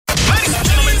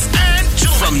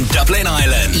From Dublin,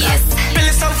 Ireland. Yes.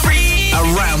 Feeling so free.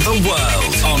 Around the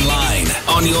world. Online,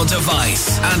 on your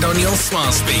device, and on your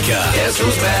smart speaker. Guess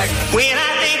who's back? When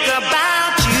I think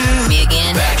about you. Me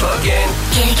again. Back again.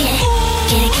 Get it.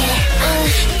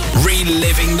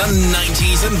 Reliving the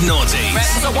 90s and noughties.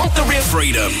 Rappers, I want the real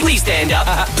Freedom. Please stand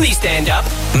up. Please stand up.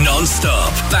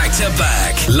 Non-stop. Back to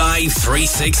back. Live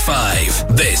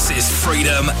 365. This is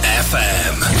Freedom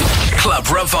FM. Club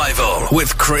Revival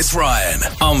with Chris Ryan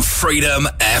on Freedom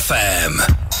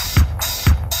FM.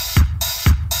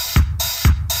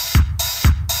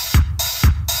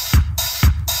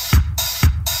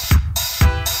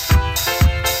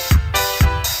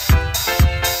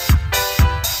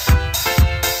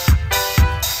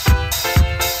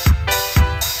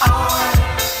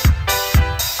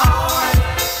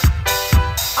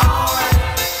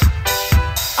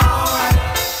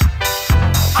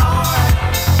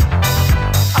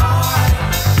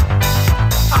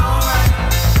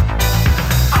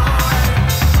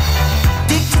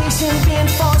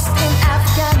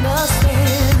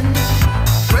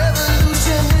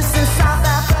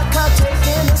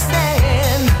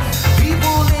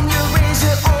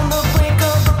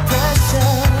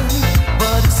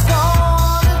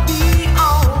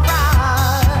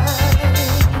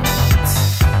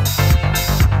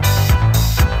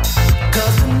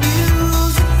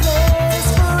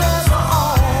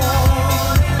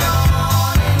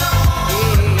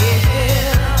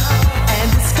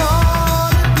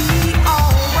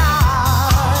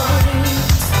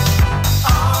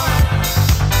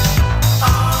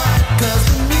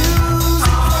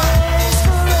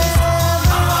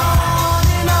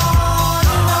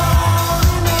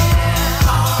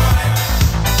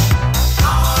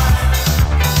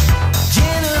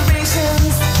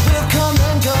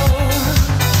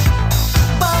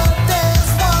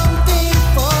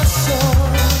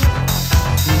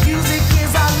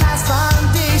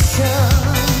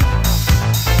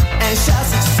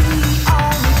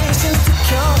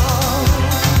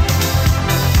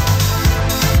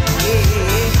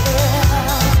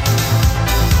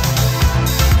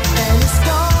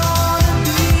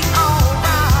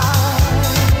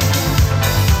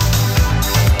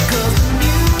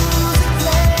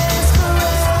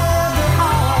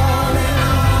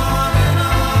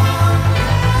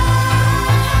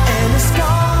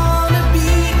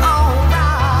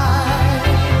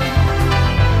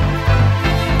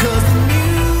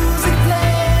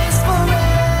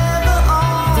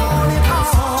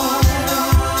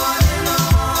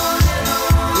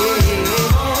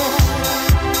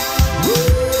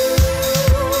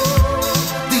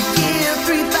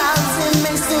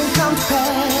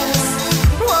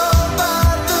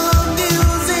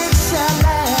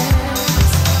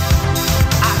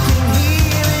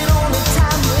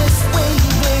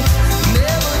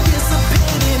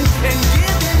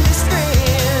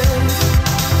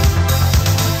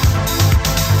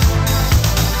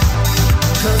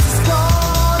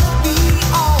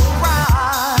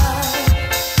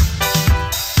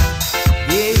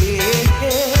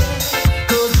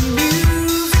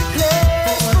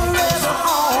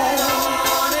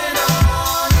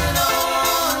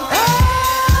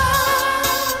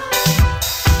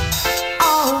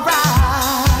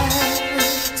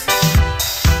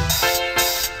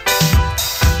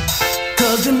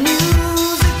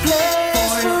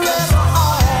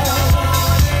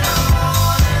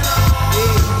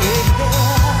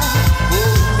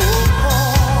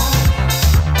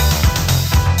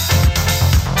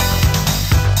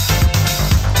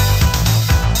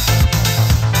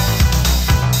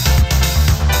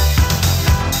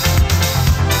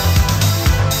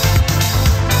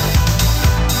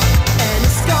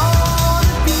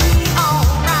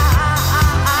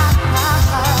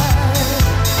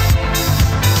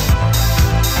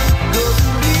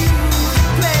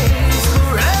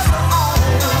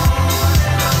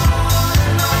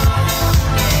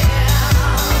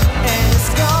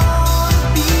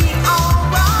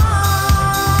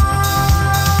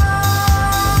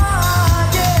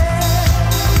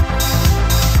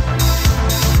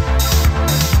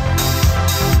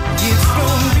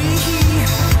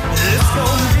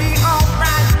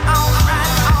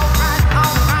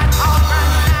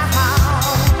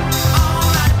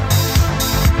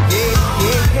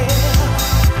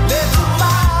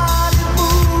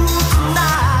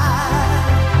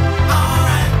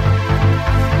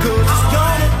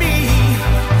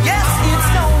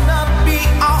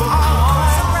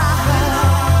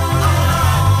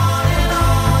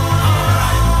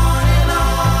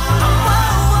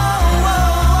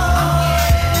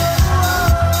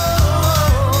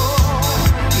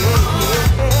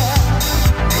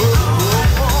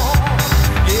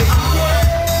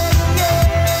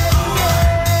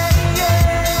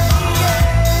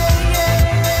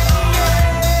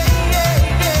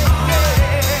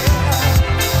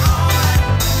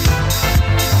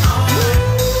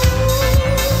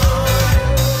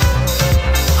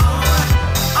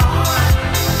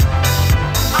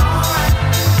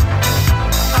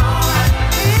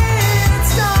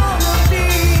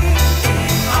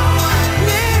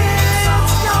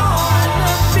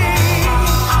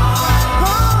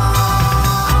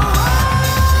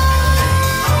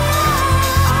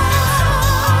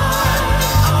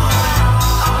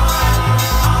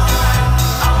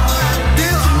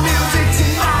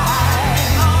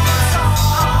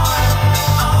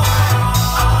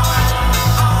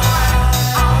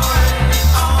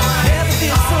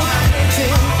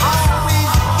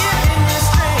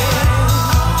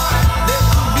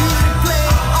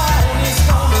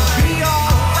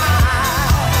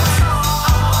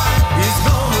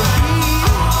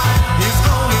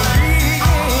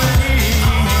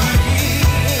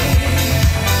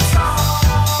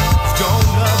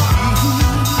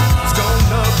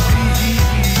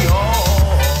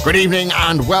 Good evening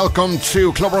and welcome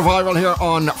to Club Revival here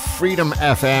on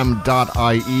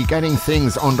freedomfm.ie, getting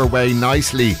things underway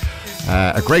nicely.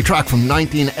 A great track from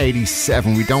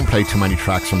 1987. We don't play too many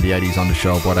tracks from the 80s on the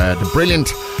show, but the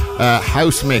brilliant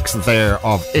house mix there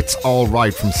of It's All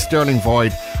Right from Sterling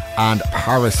Void and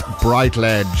Paris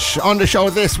Brightledge. On the show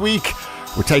this week,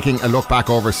 we're taking a look back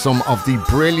over some of the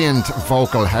brilliant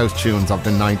vocal house tunes of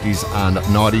the 90s and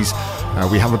noughties.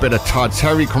 We have a bit of Todd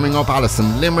Terry coming up.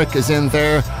 Alison Limerick is in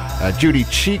there. Judy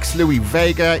Cheeks, Louis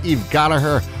Vega, Eve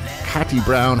Gallagher, Catty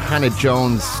Brown, Hannah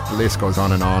Jones. The list goes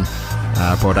on and on.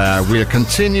 But we'll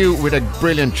continue with a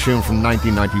brilliant tune from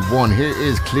 1991. Here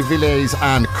is Clivillés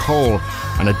and Cole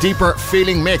and a deeper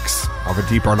feeling mix of A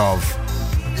Deeper Love.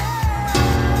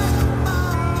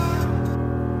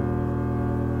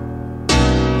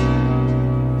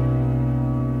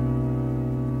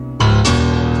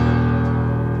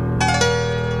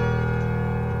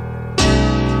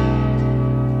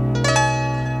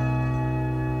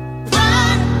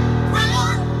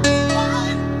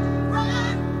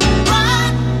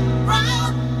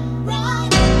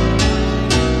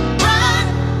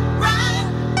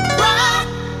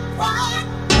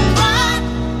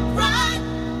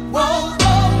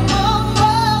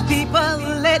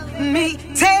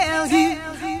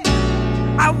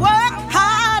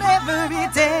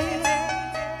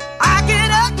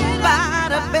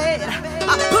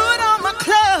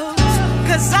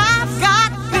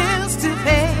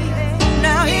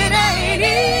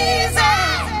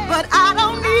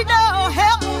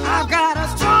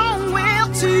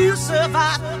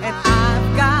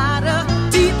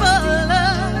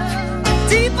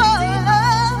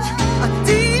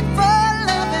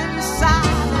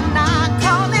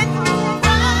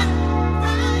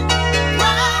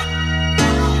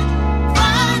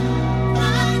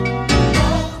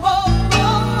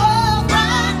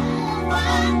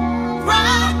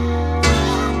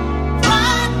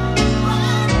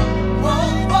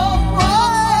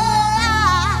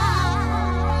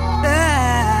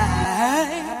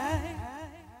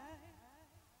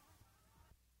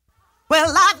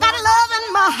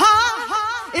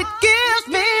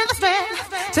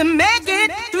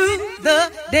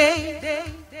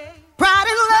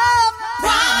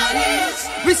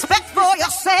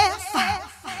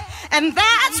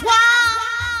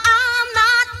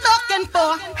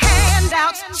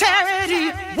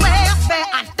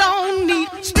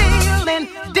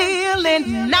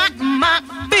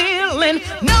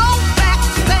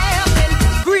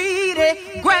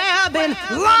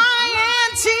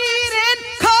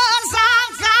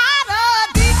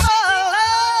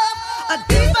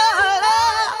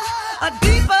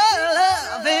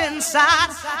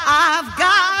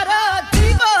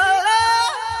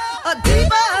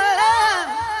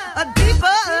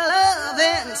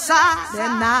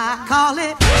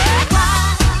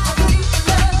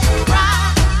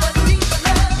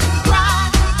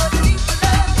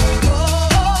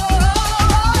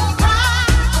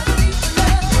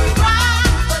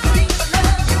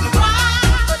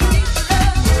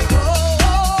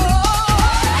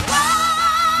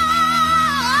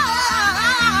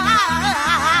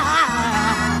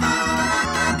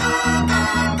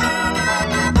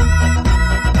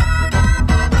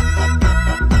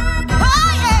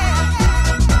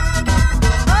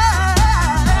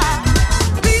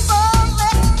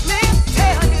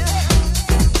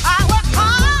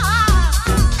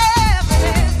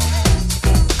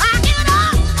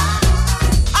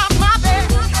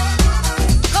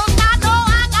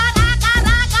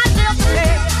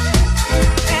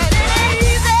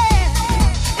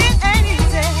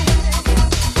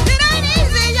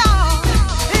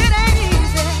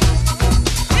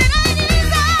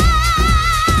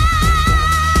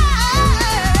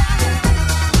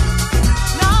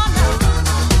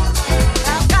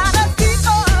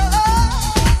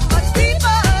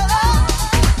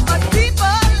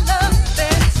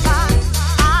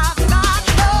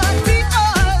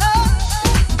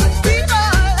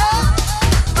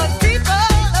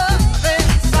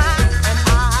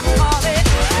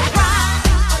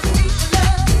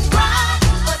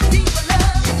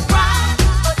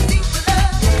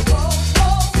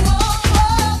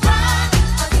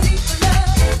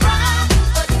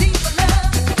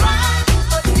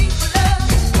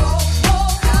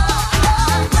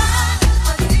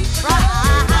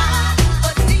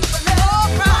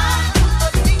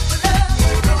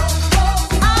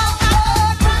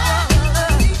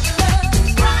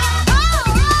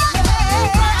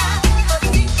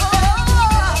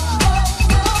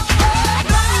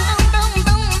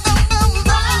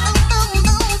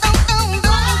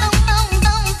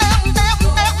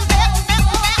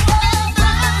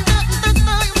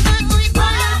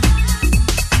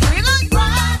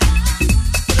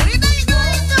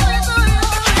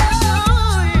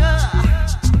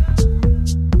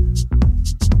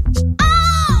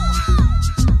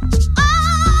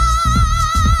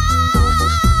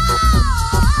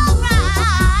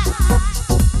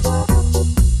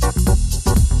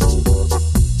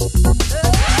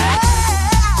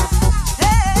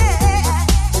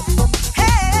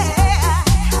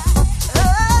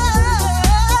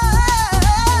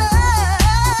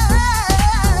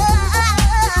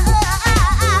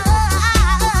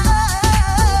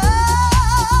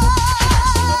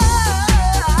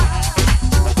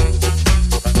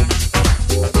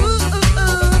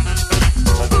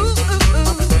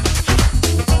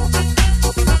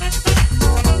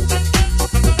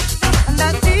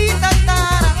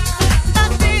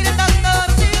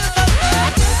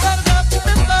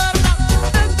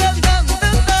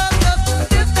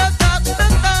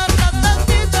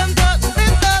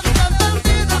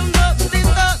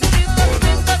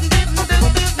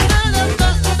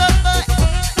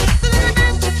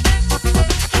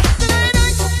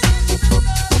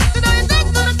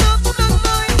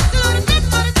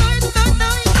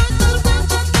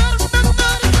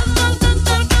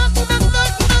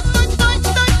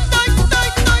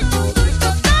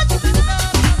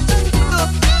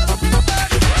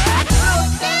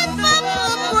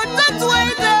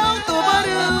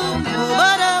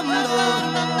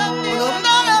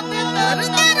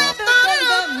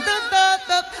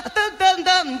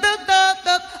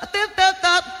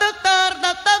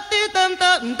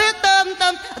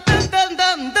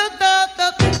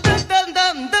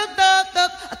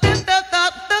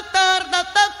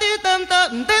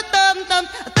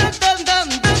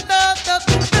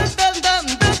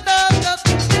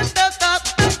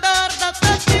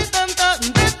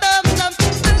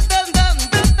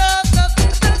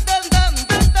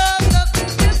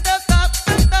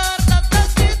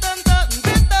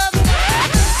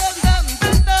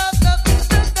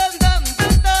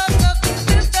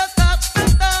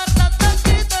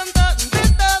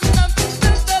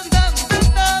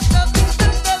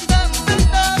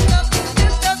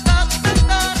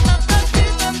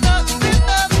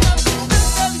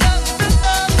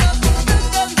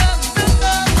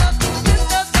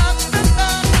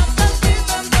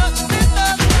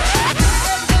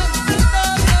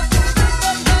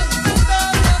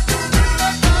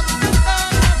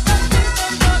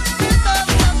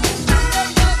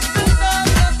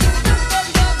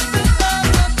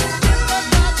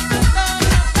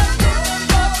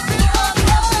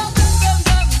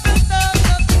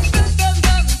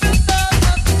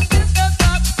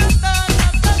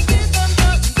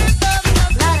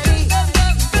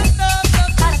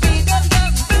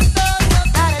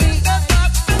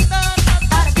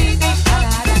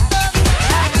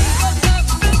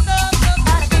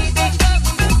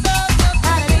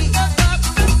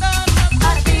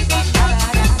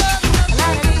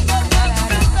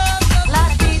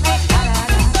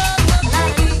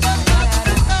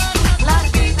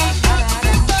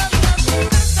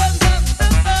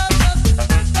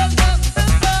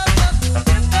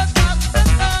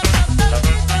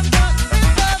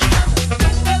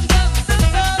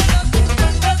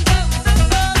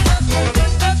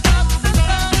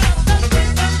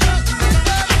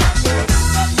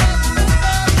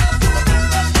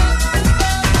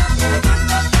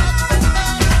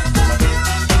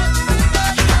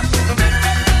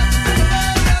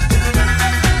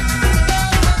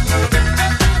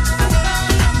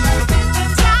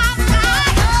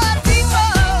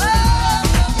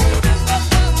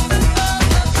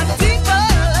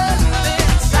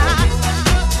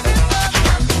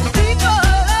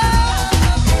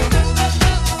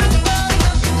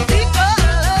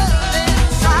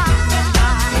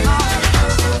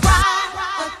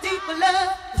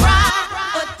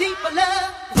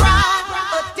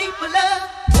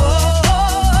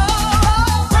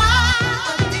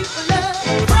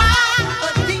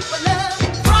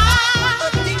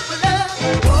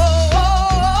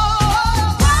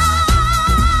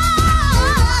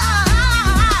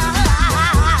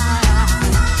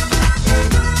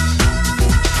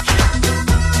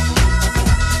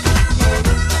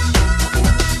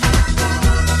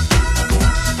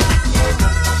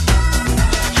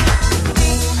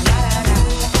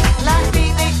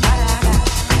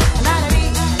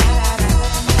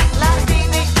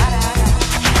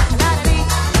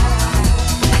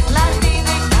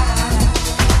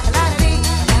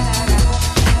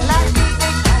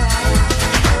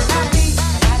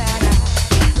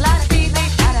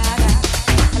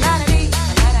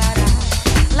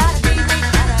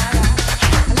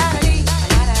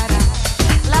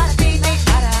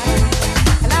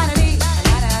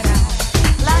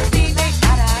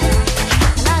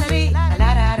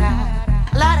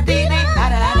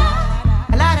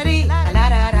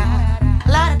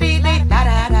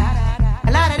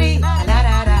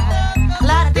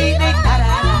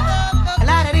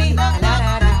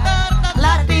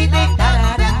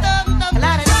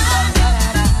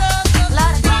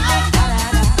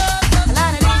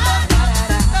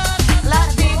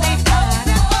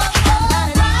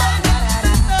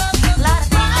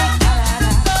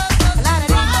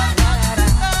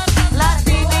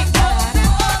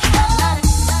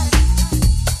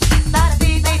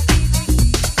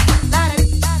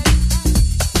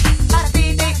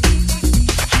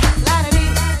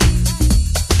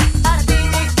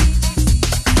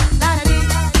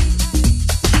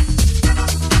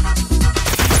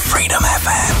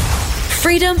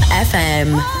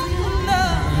 FM.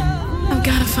 I've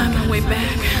got to find my way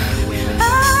back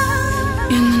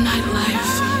in the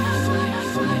nightlife.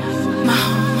 My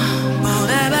home.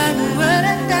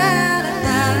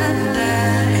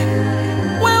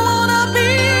 Where won't I be?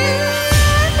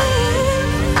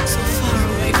 So far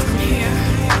away from here.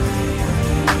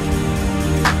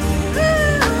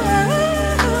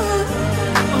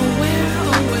 Oh,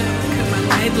 where could my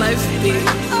nightlife be?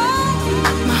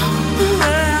 My home.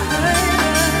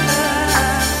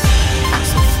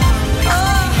 So far away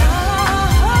from here.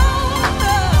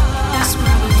 That's where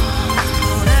I belong.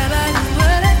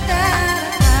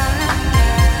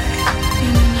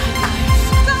 In the nightlife.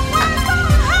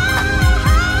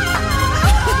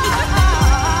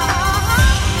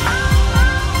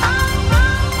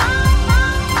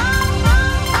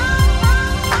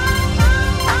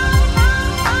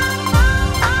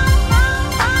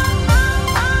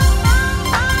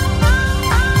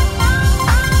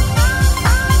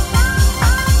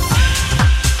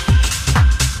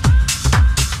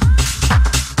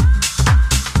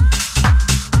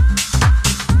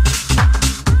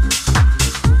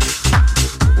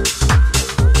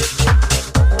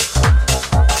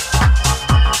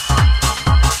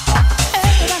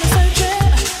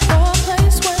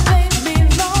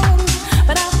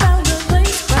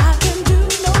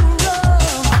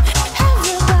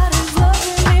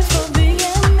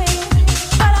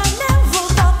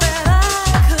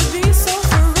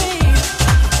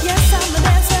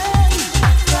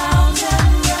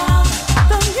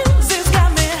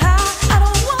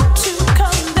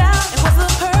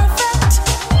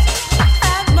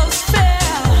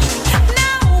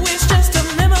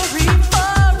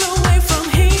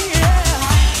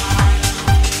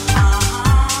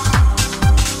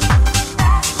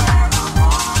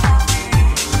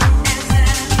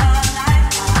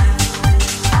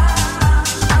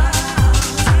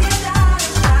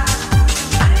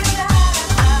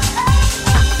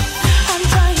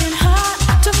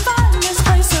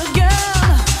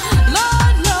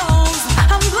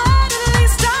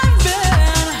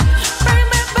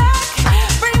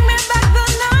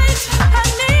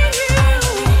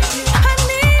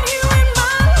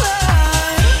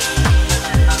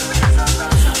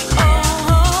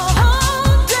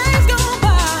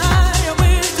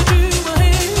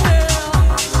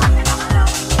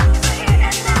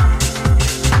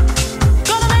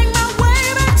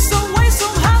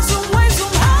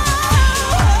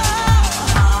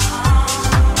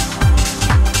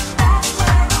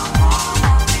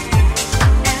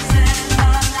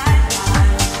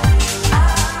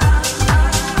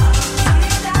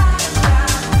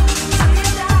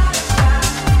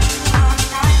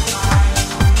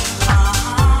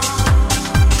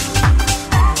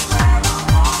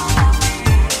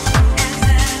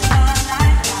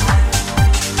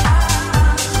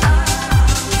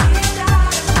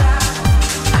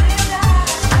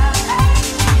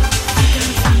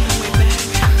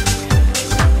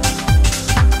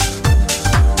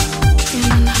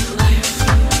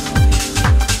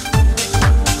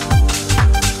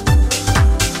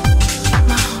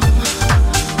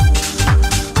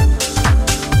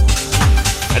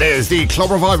 The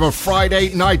Club Revival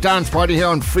Friday night dance party here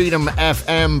on Freedom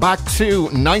FM. Back to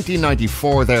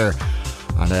 1994 there.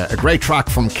 And a great track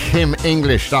from Kim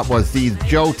English. That was the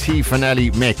Joe T.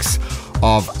 Finelli mix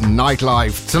of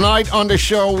Nightlife. Tonight on the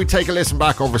show, we take a listen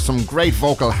back over some great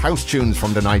vocal house tunes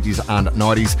from the 90s and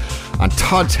 90s. And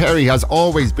Todd Terry has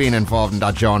always been involved in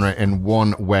that genre in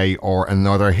one way or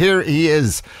another. Here he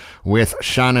is with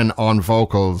Shannon on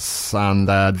vocals and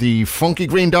the Funky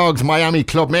Green Dogs Miami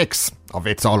Club mix of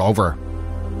It's All Over.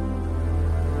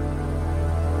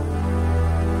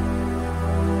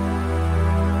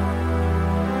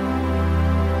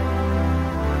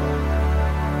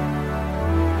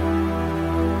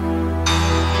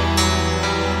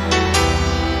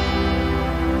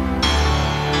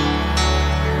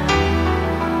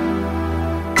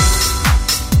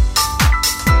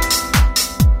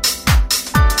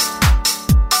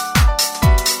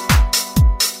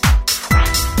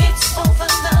 It's over,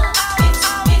 love.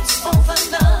 It's over.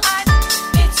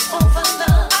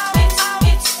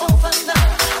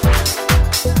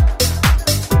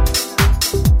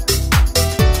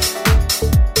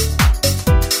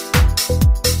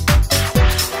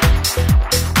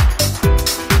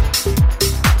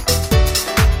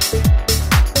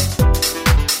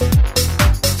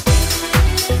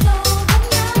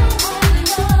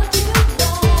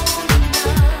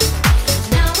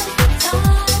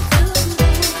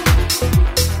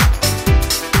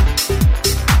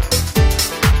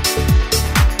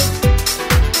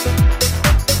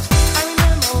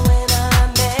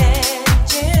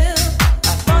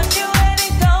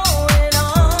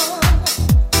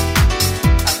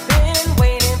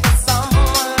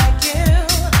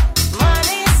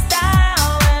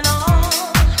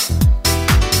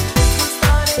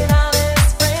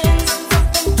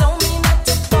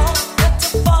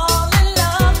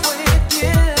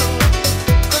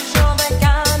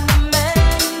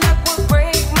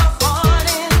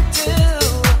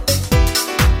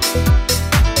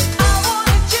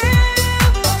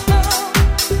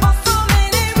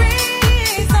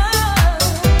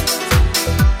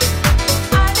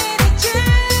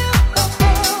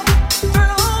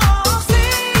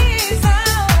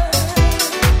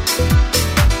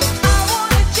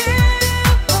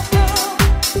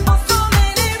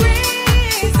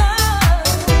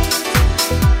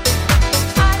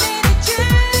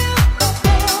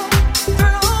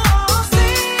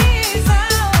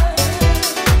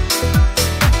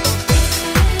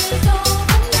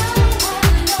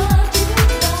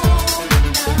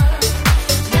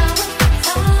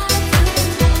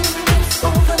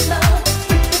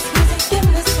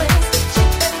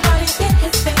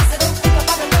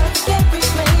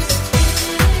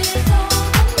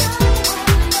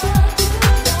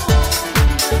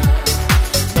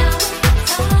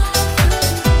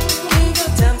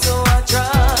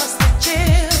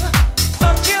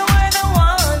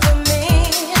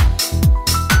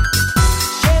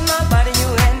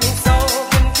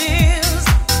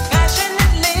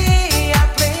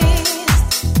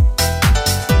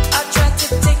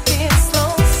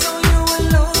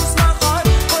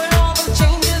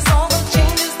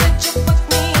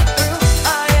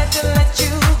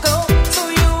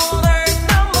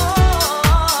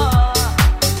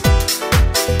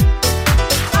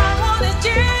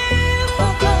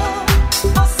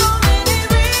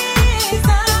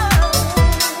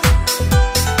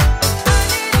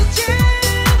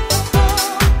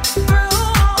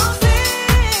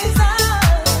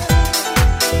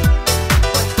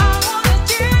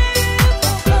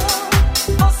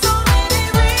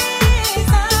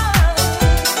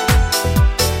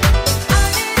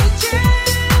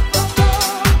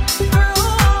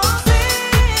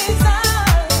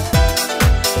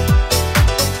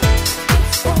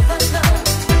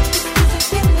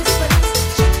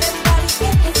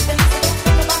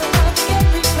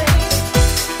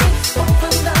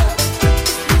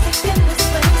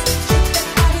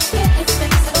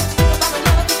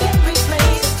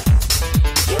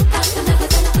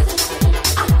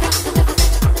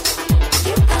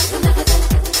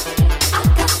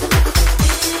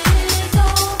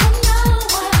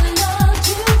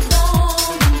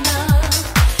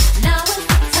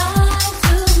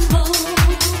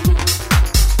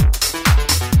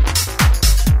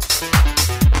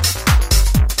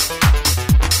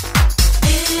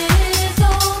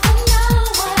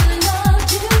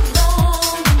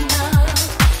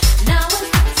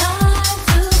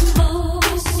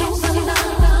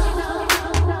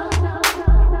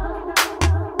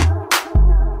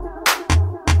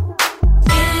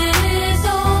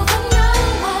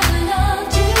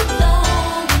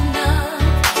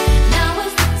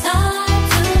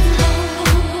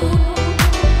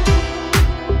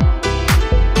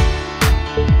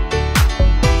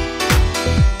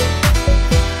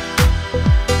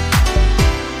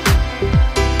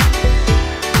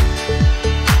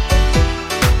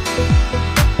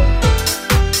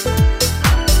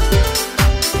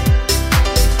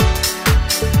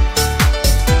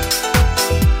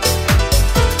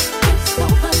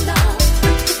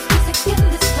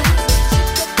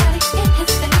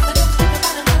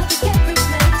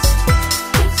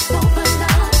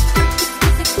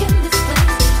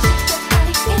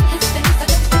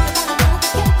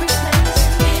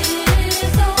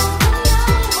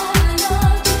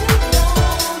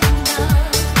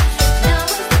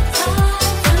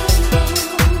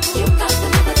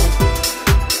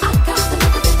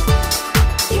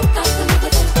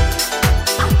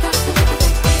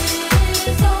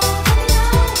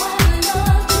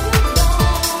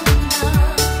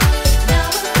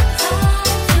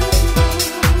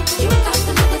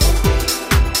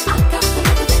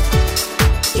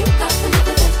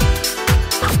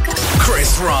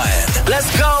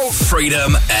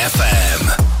 Freedom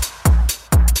FM.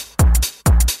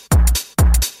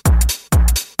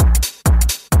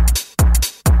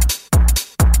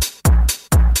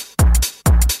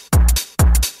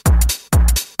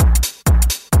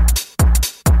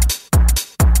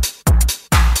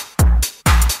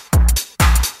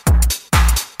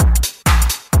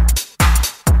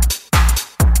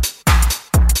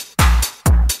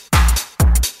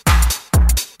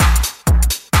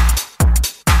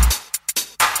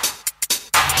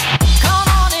 Call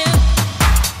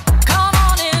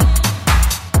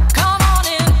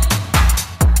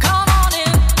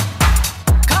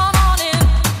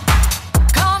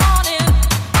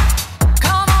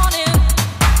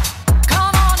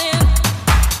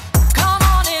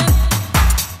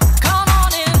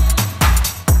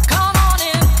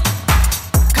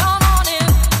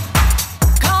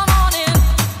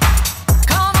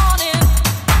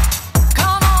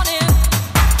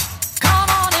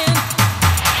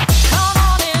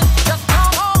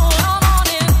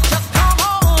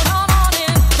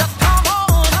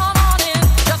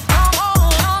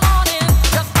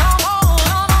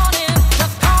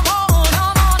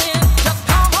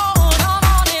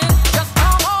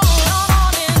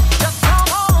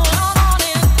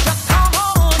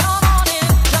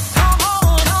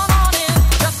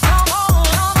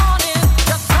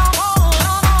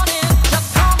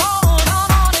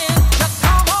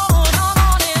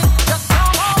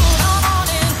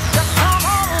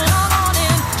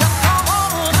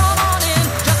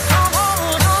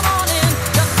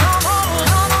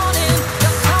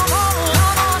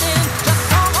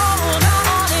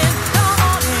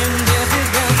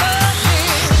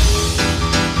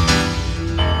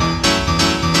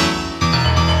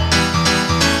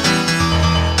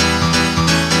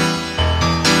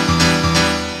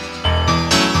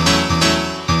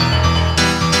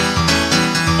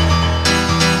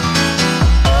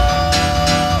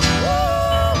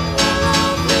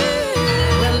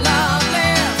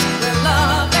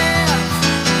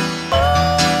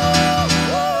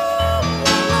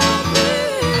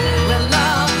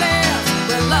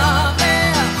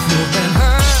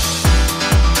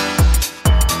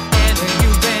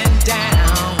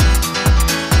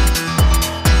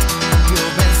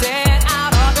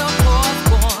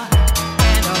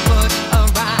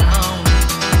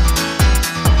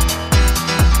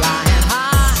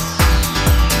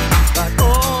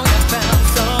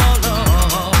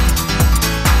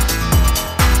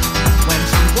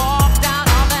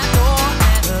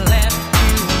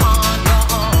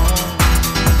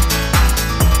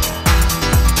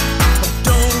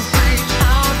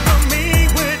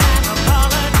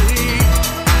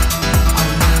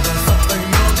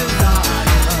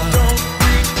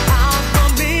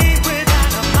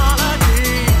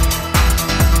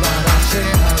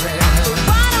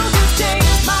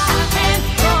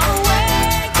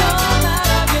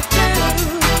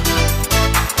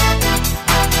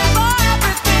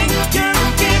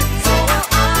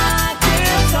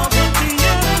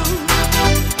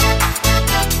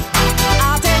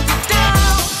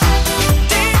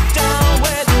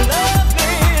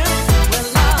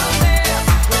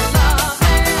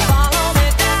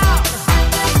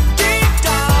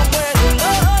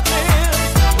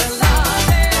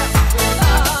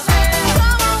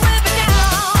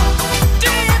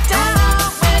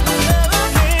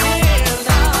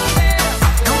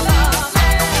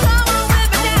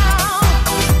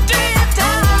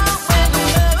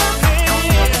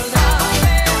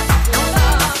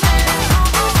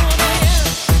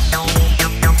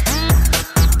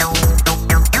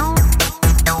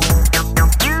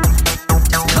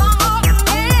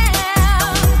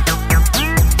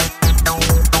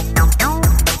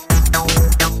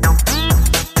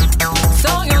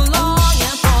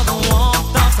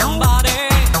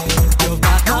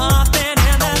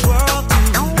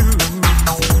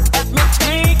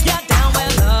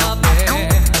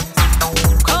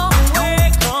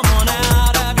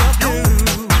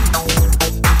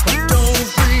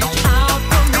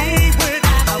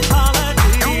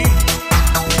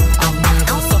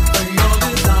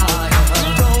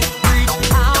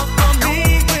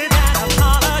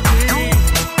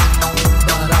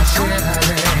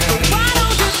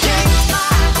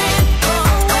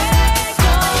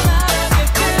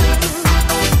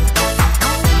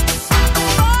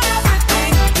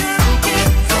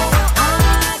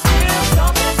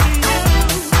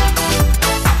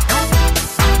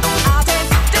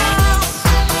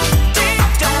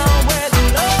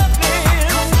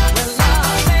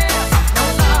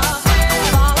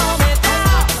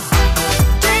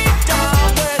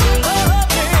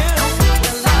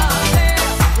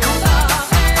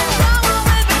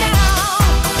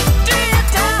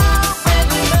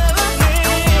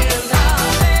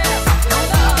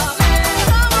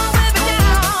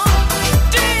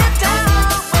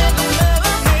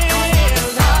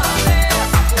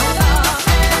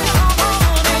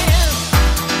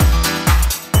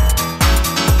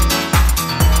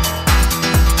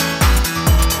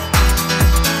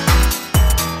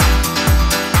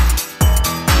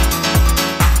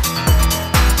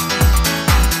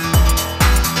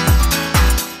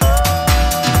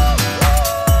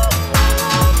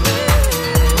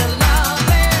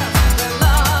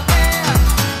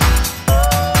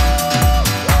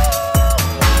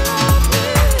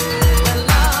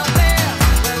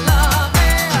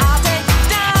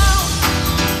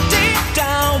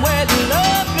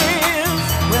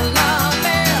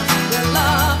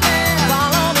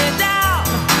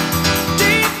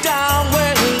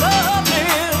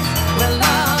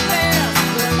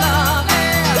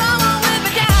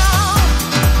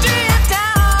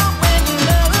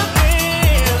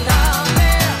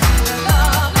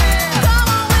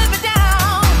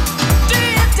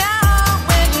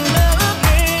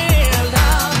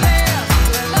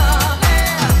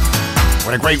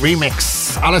with a great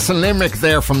remix. Alison Limerick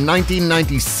there from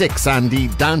 1996 and the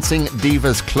Dancing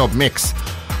Divas Club mix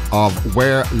of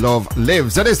Where Love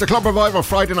Lives. It is the Club Revival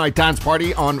Friday Night Dance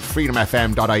Party on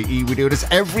freedomfm.ie. We do this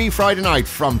every Friday night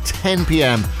from 10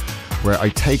 p.m, where I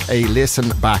take a listen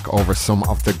back over some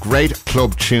of the great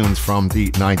club tunes from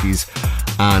the 90s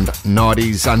and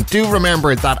noughties. And do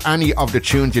remember that any of the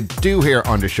tunes you do hear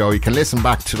on the show, you can listen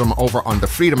back to them over on the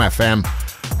Freedom FM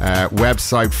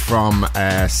website from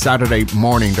Saturday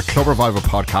morning. The Club Revival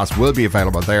podcast will be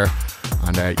available there,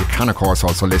 and you can of course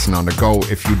also listen on the go.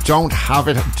 If you don't have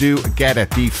it, do get it.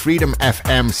 The Freedom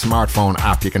FM smartphone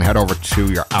app, you can head over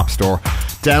to your app store,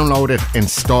 download it,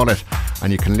 install it,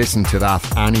 and you can listen to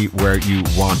that anywhere you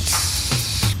want.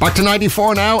 Back to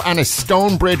 94 now, and a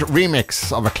Stonebridge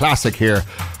remix of a classic here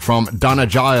from Donna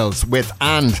Giles with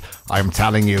And I'm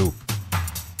Telling You.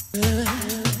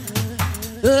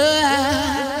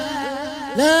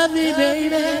 Love me,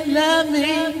 baby, love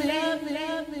me.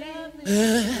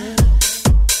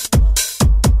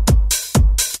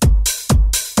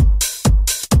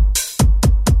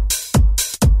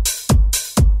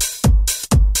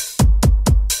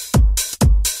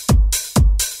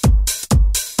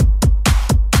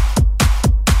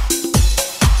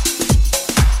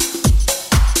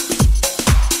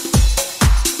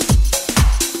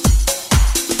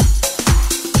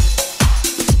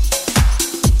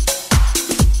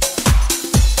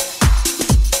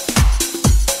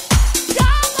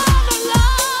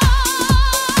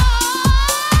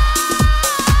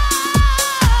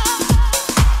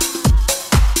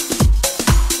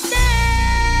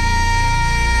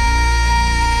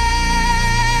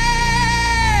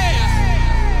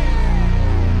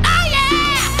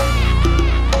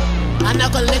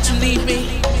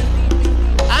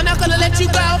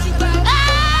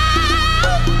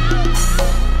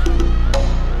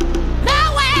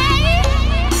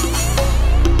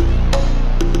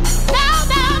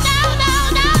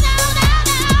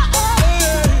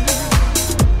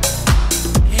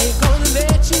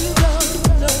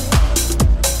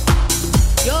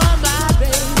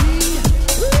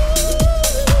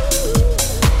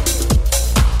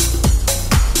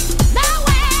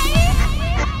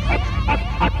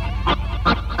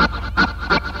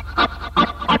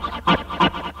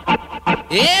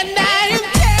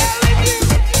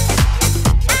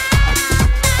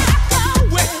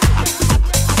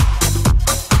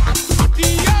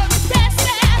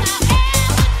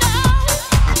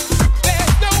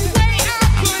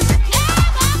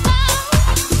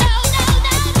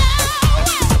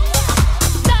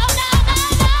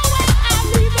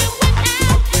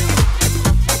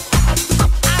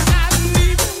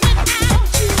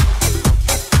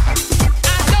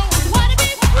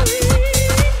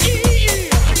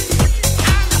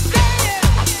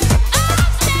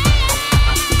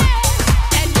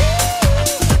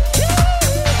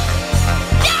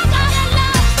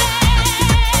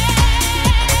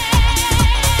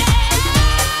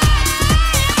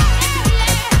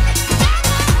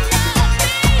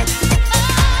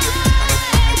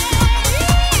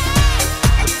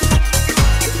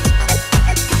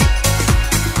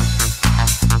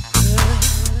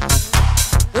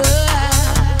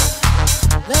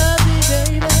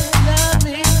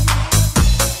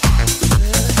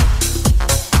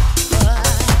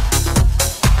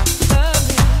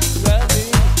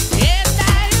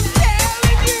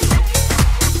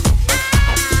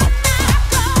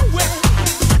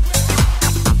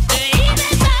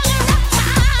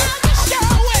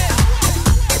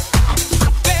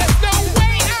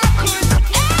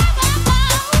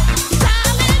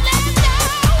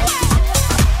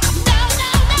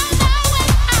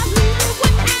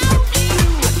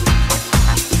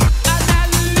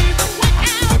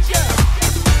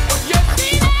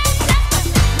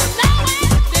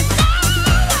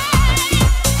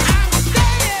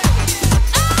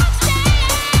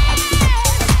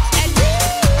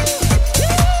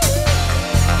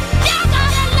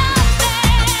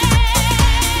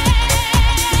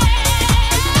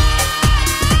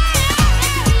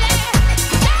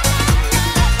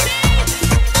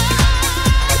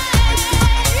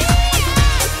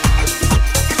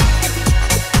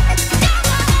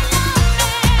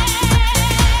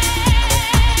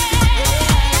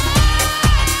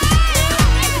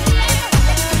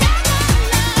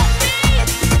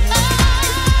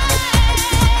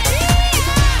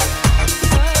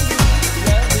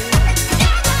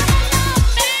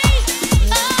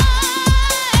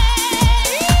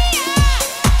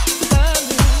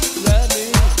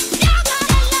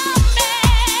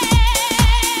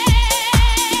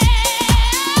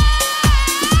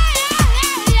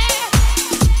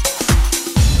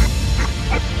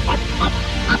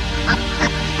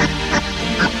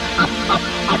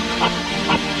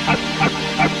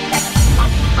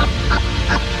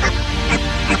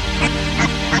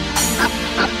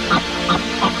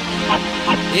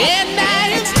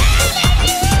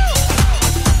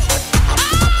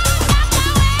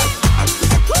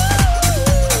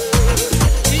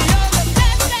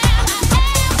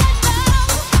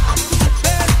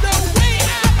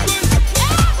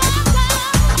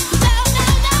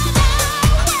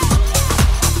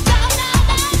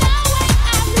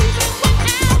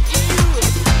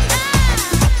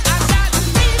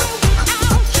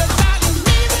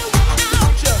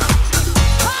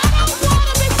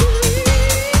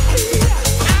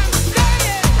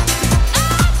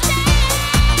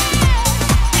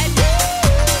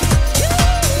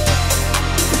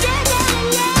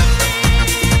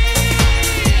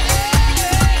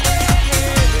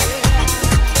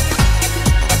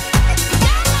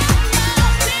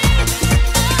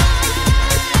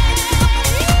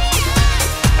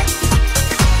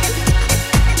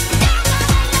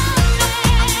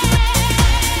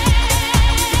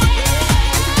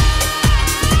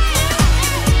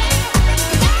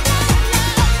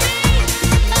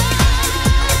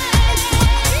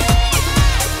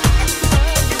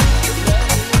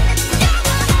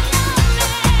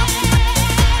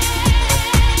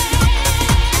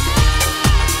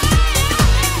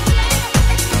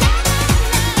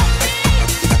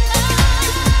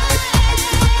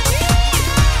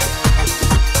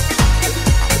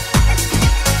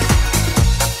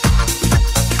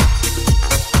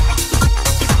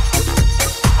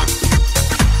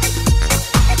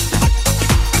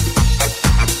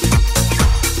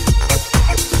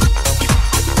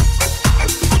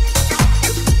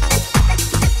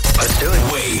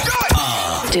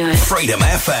 Do it. Freedom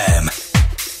FM.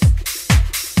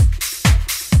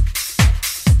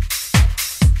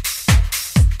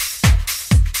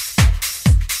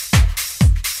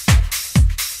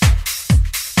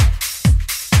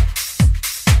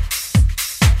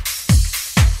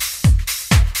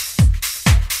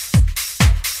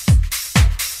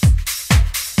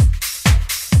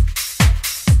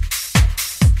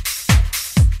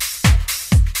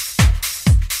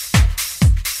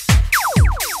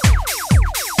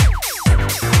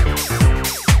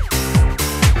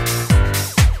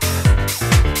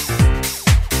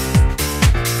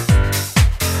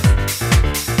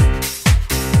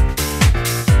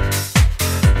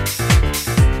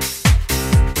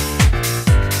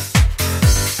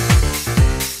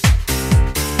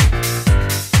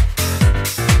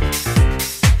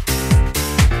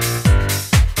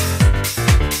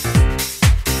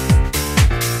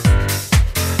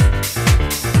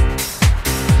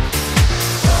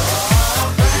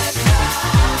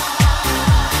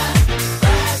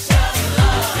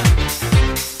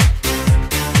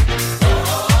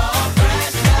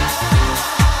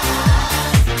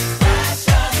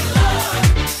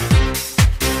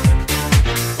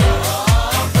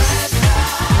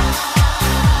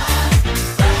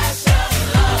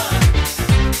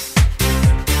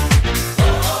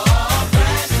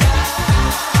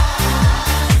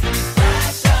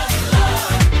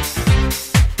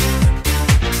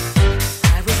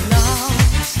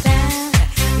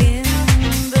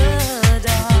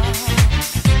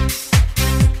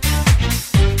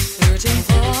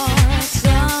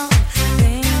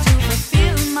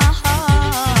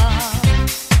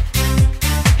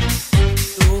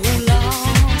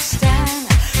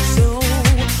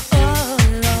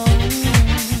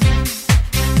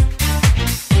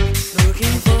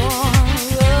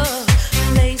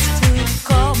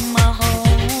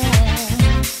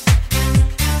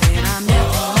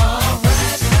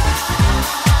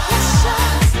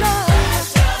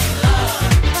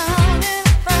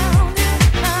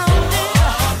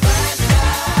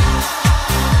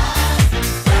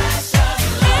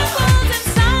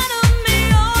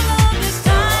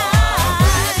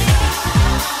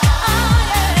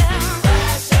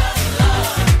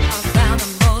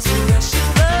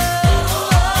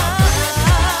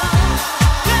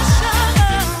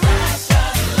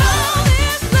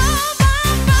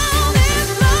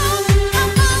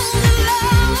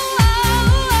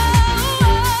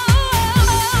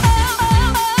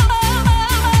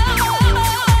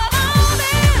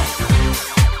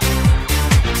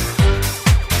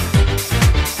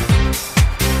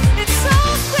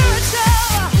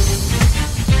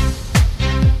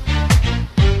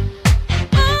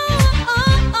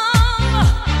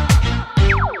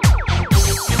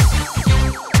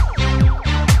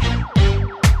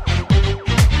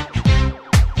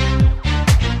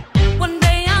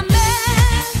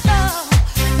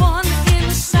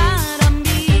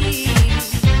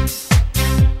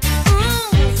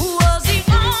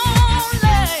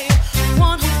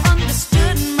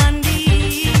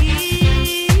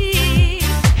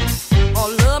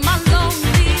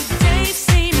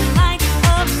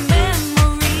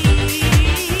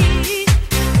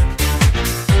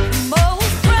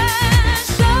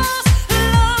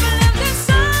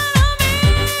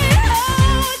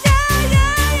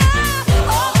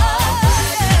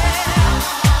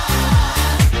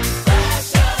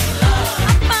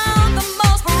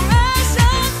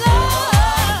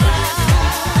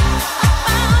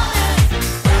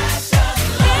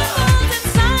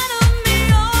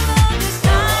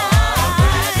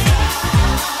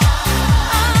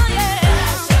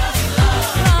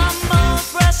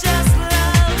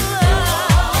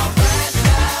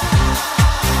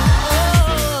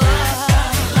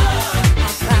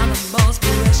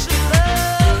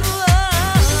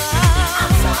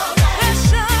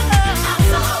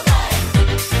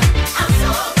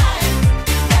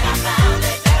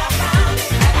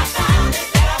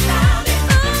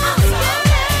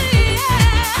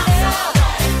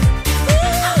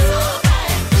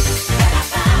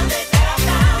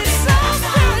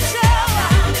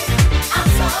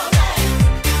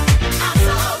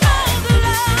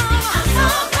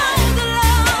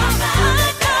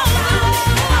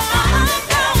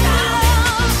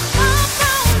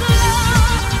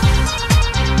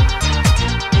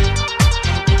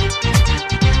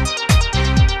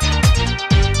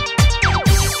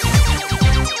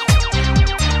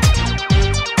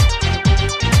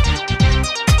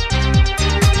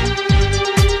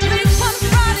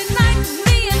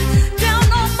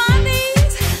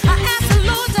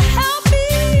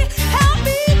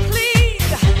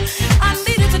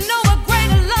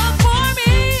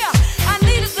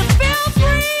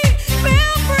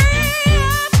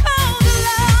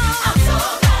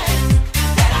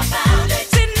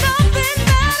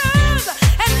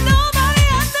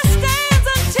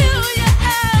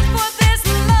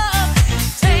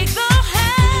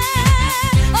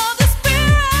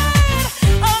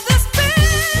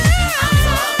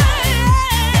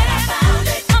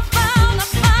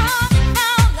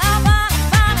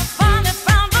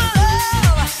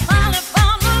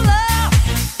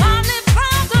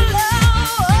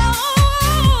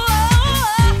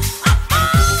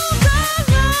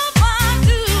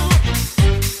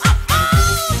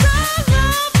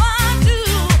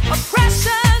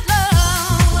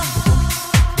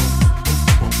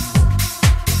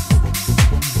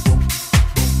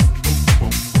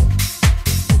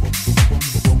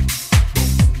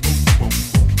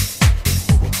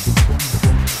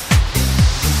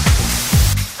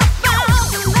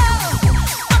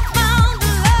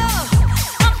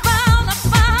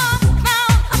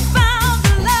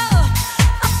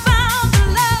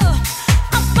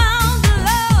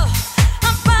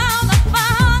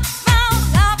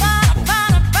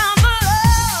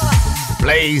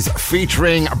 Days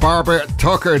featuring Barbara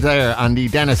Tucker there and the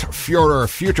Dennis Fuhrer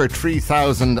Future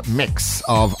 3000 mix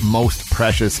of Most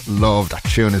Precious Love. That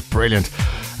tune is brilliant.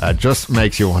 Just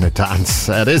makes you want to dance.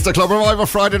 It is the Club Revival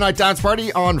Friday Night Dance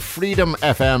Party on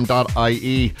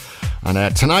freedomfm.ie.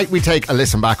 And tonight we take a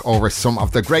listen back over some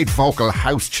of the great vocal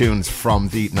house tunes from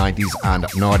the 90s and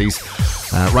noughties.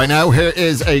 Right now, here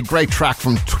is a great track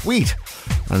from Tweet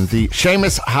and the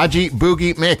Seamus Haji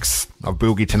Boogie mix of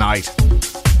Boogie Tonight.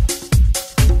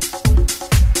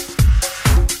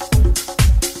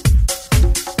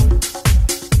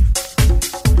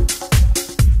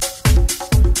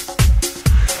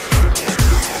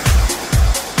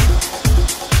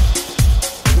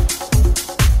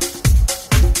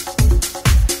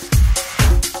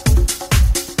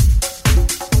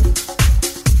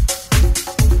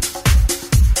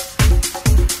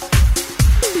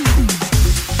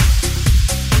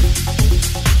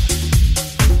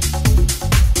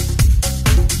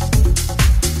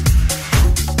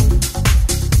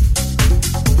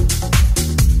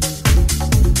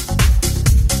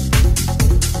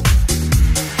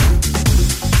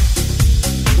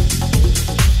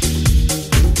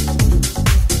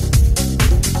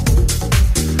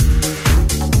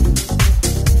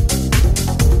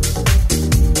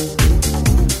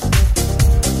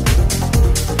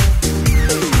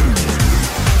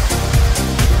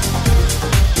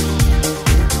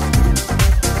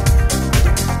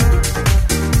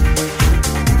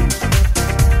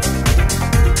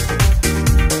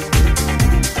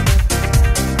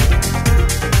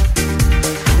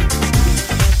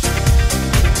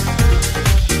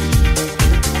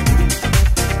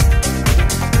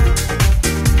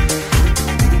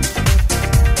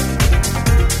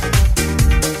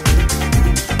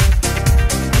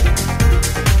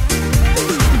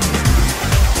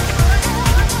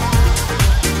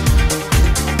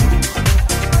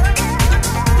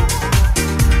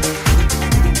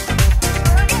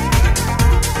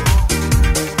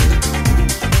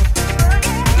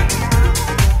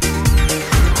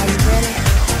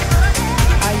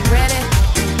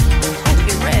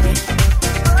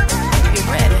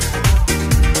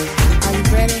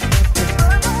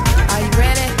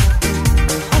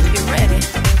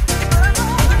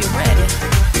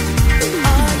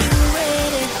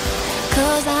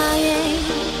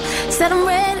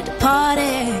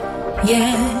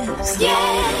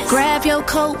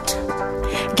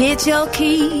 Your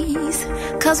keys,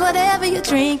 cause whatever you're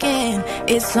drinking,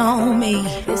 it's on me.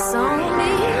 It's on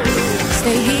me.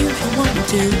 Stay here if you want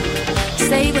to,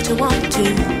 say what you want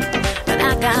to, but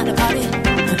I got a party.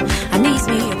 I need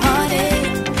me a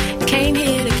party. Came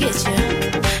here to get you,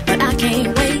 but I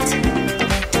can't wait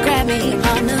to grab me a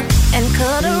partner and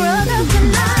cut a rug up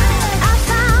tonight. I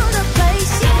found a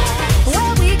place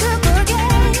where we could boogie.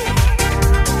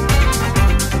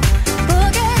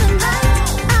 Boogie.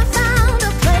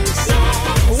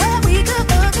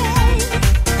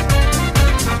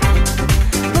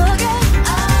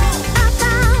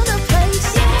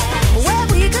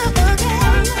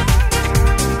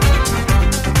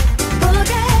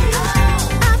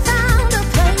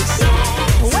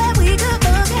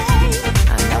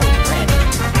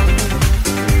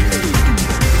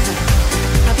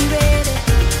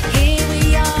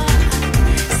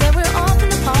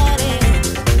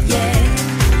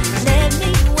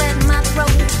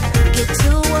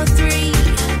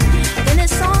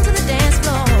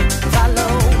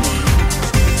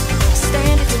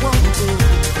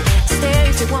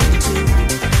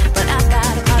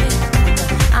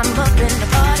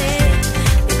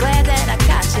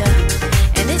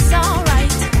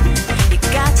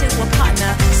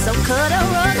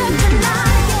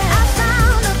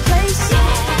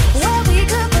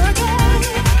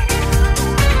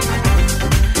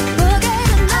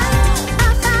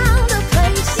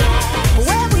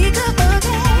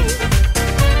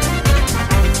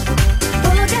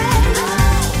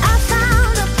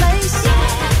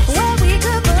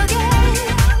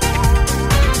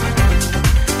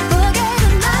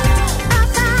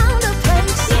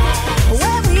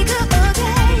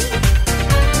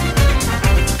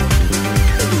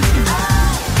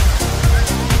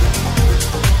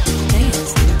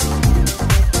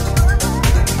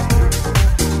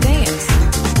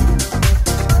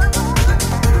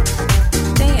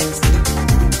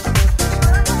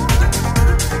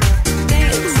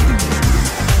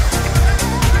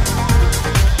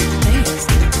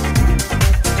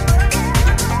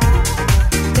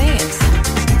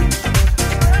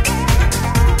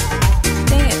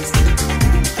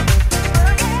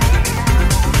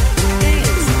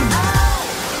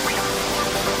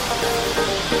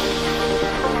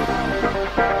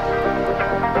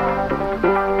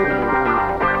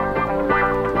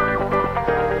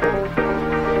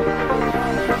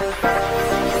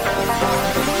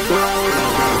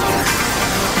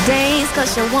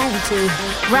 cause you want to.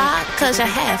 Rock cause you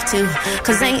have to.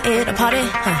 Cause ain't it a party?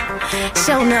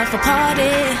 Show enough a party.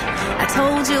 I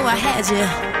told you I had you.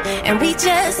 And we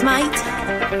just might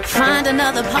find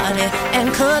another party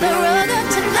and cut a rug up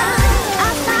tonight.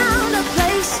 I found a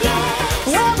place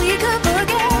where we could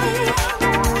boogie.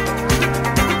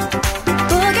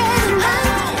 Boogie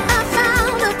tonight. I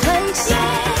found a place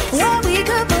where we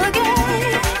could boogie.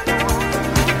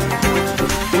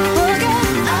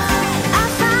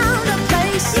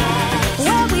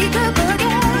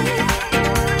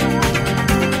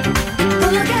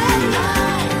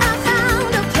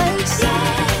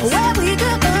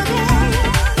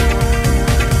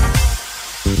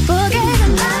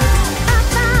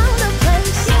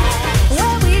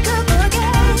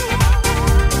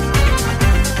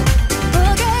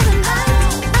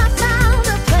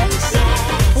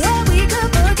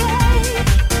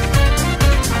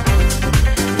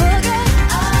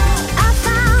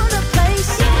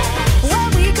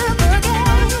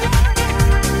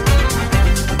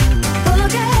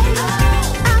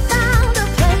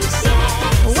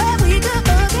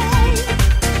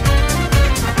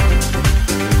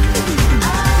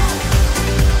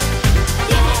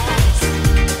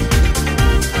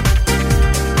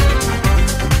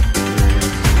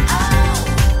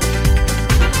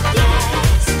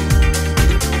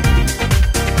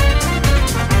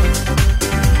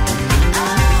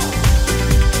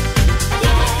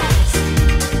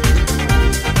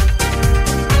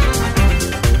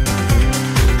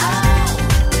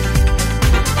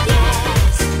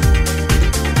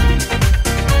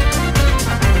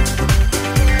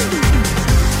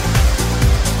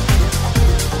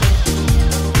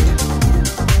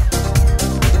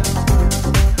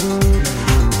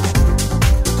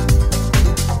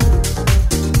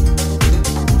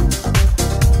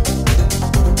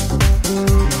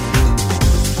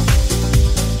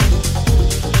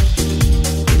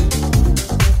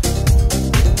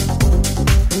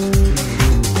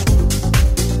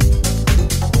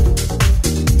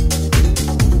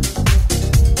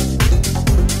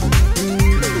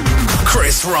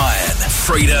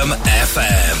 Freedom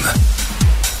FM.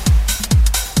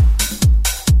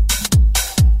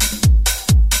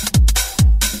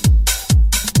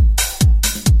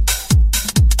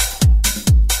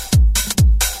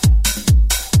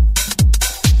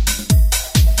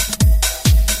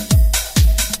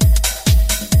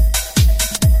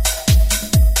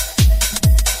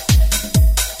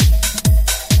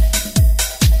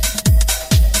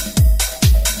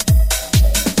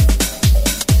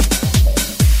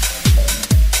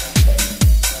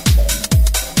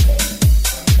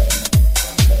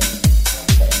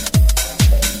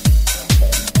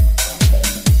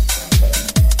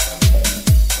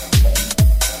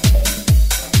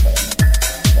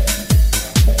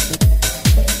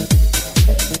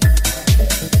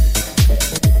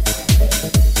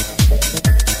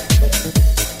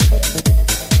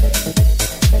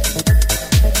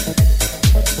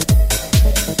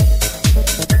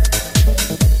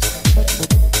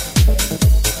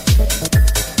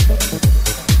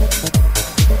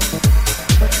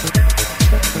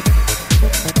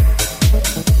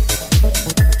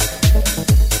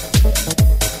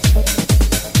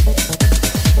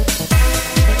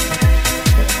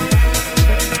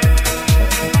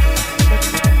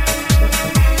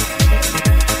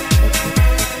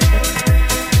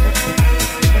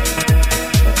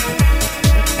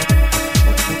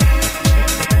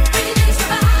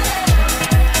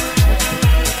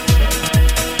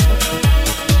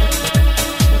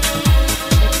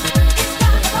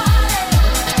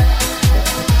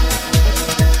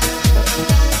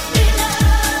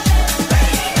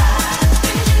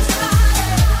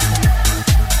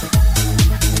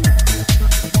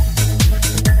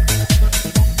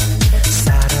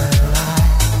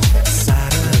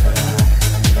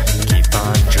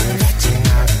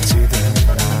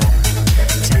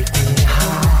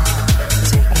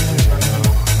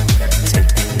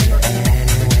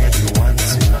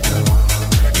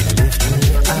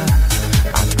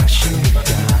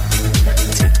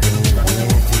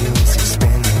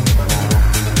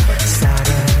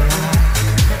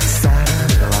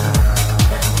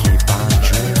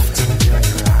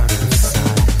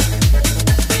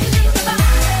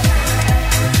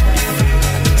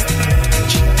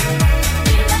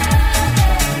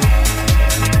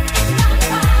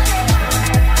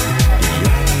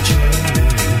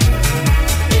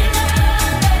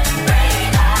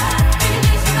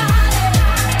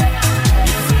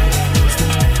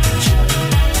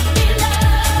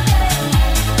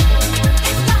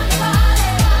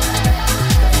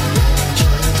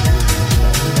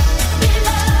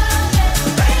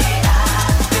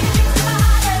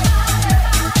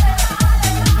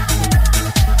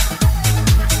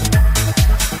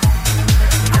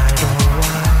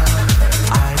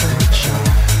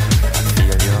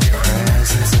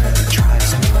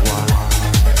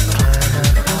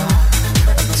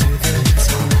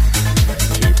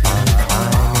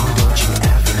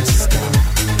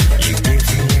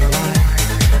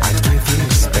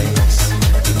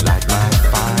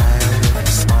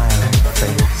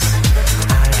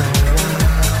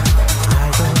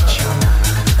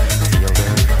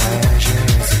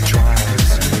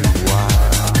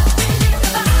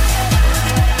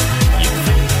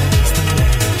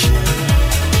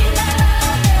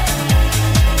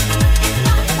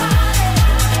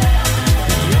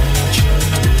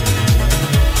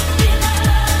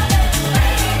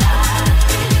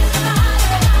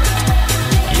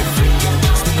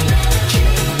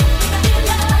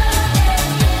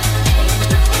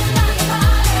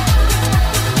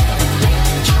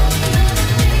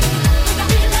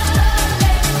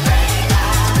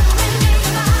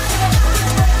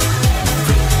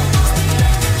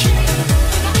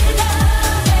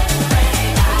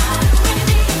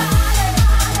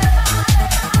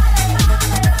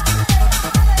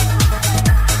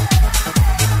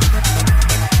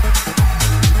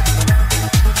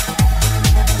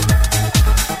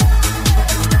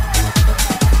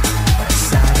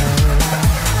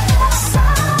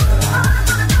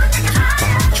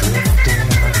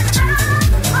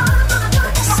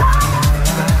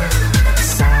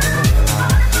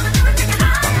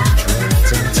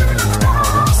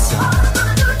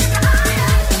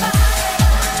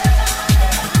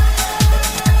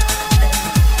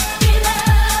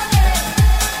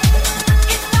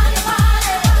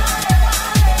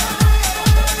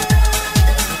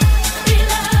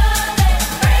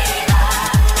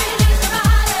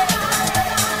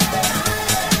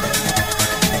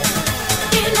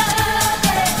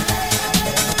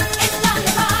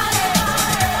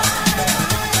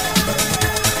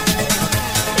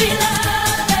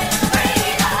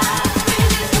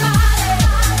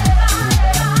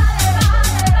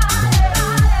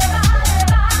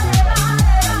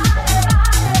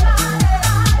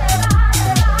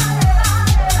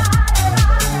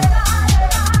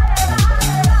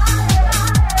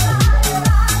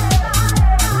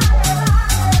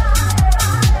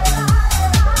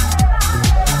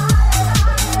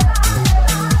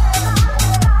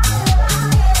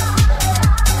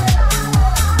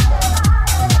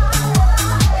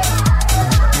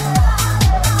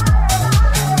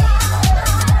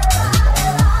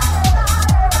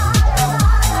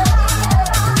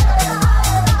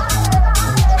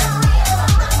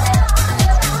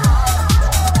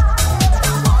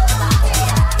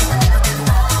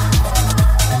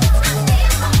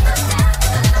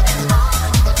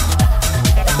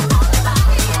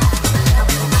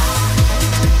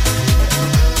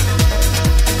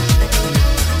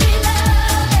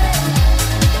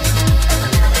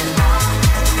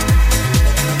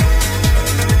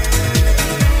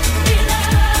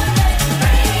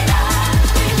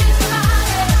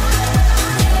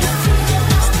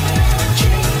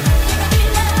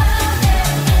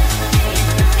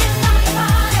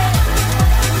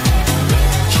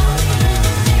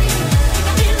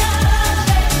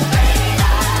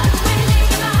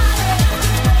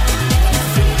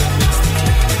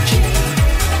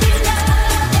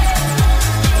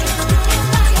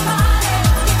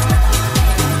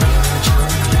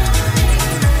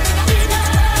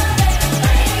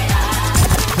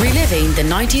 the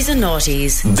 90s and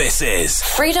noughties. This is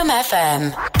Freedom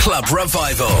FM. Club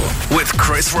Revival with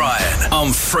Chris Ryan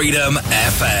on Freedom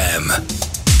FM.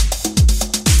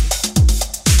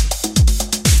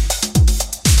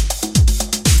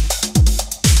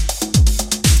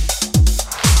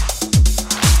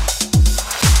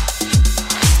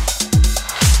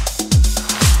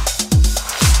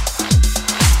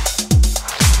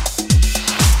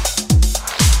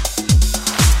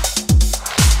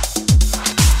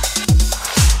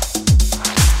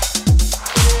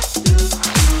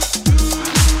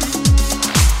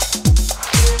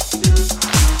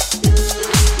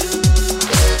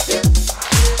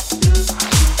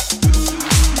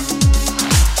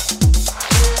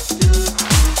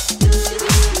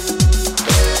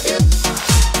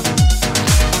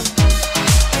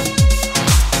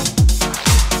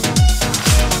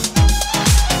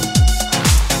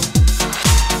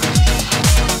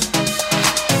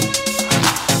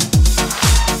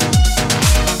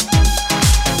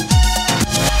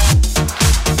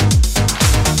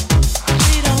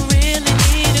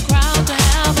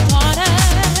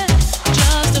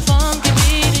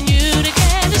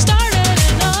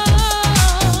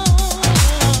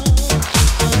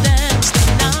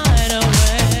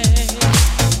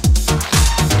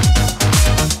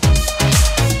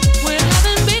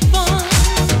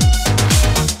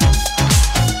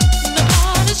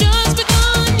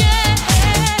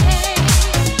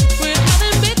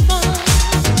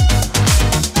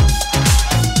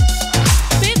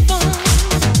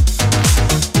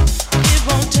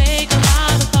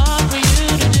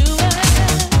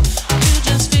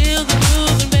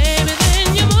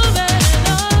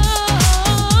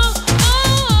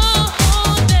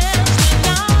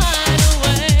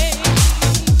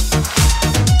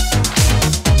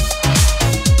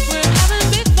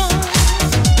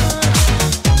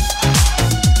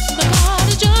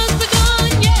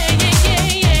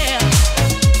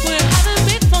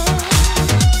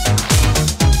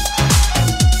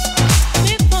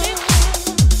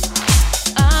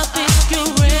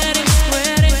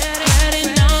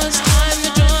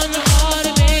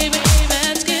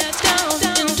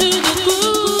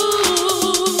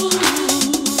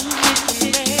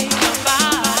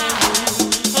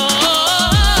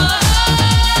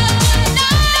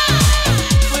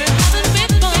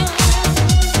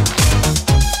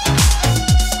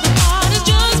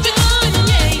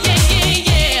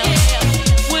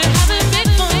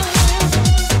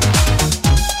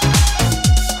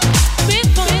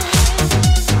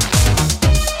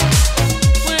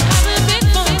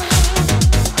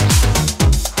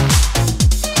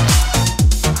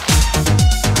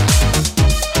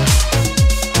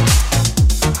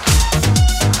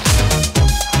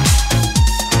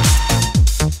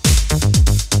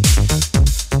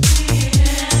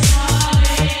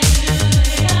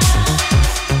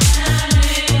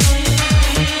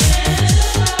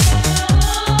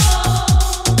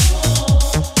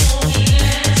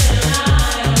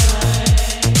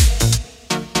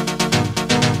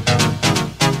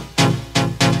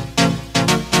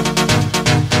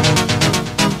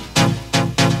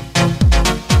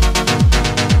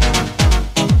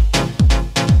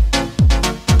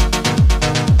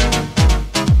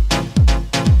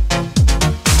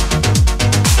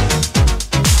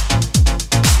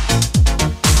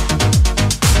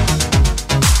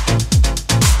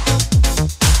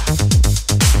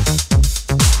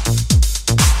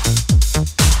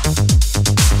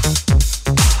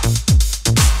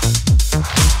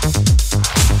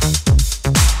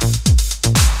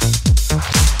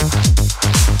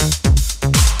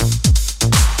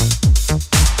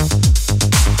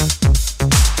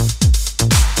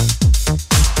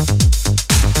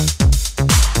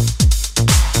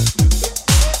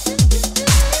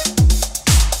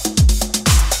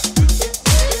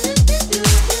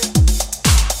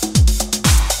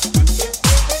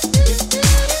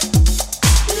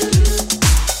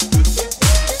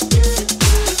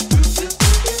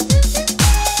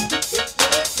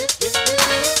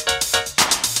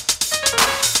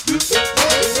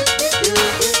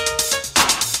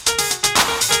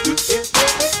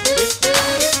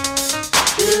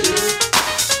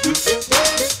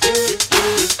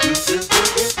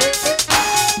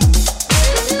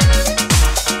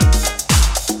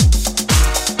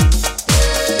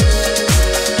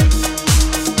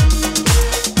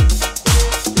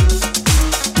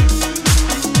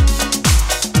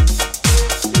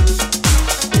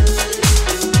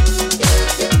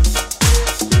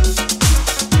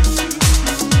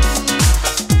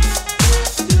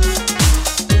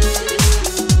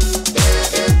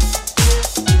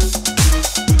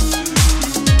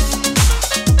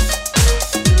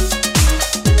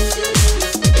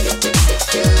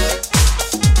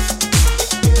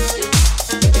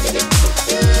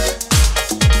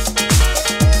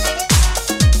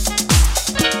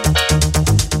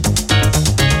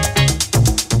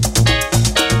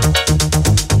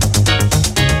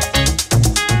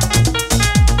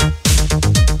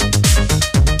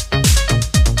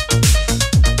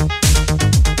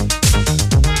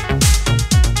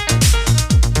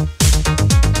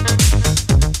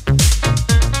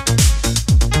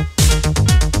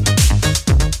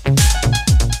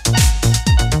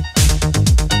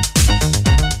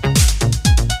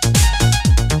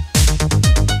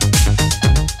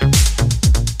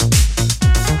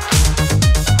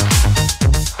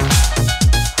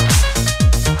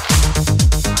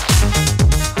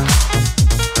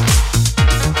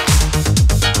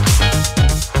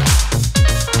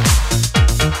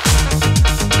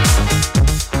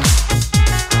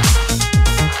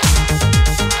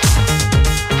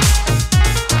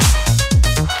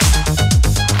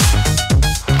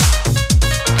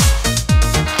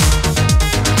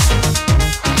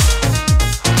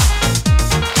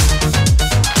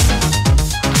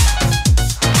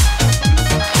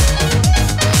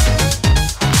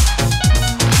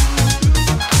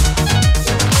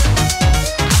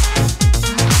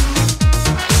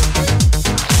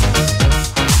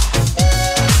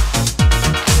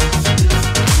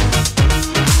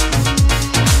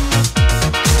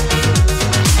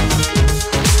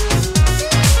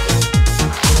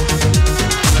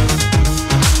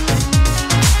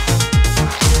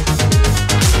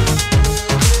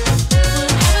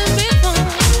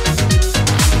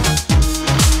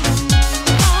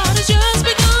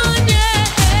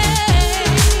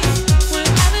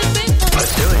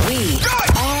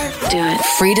 do it.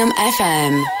 Freedom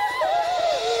FM.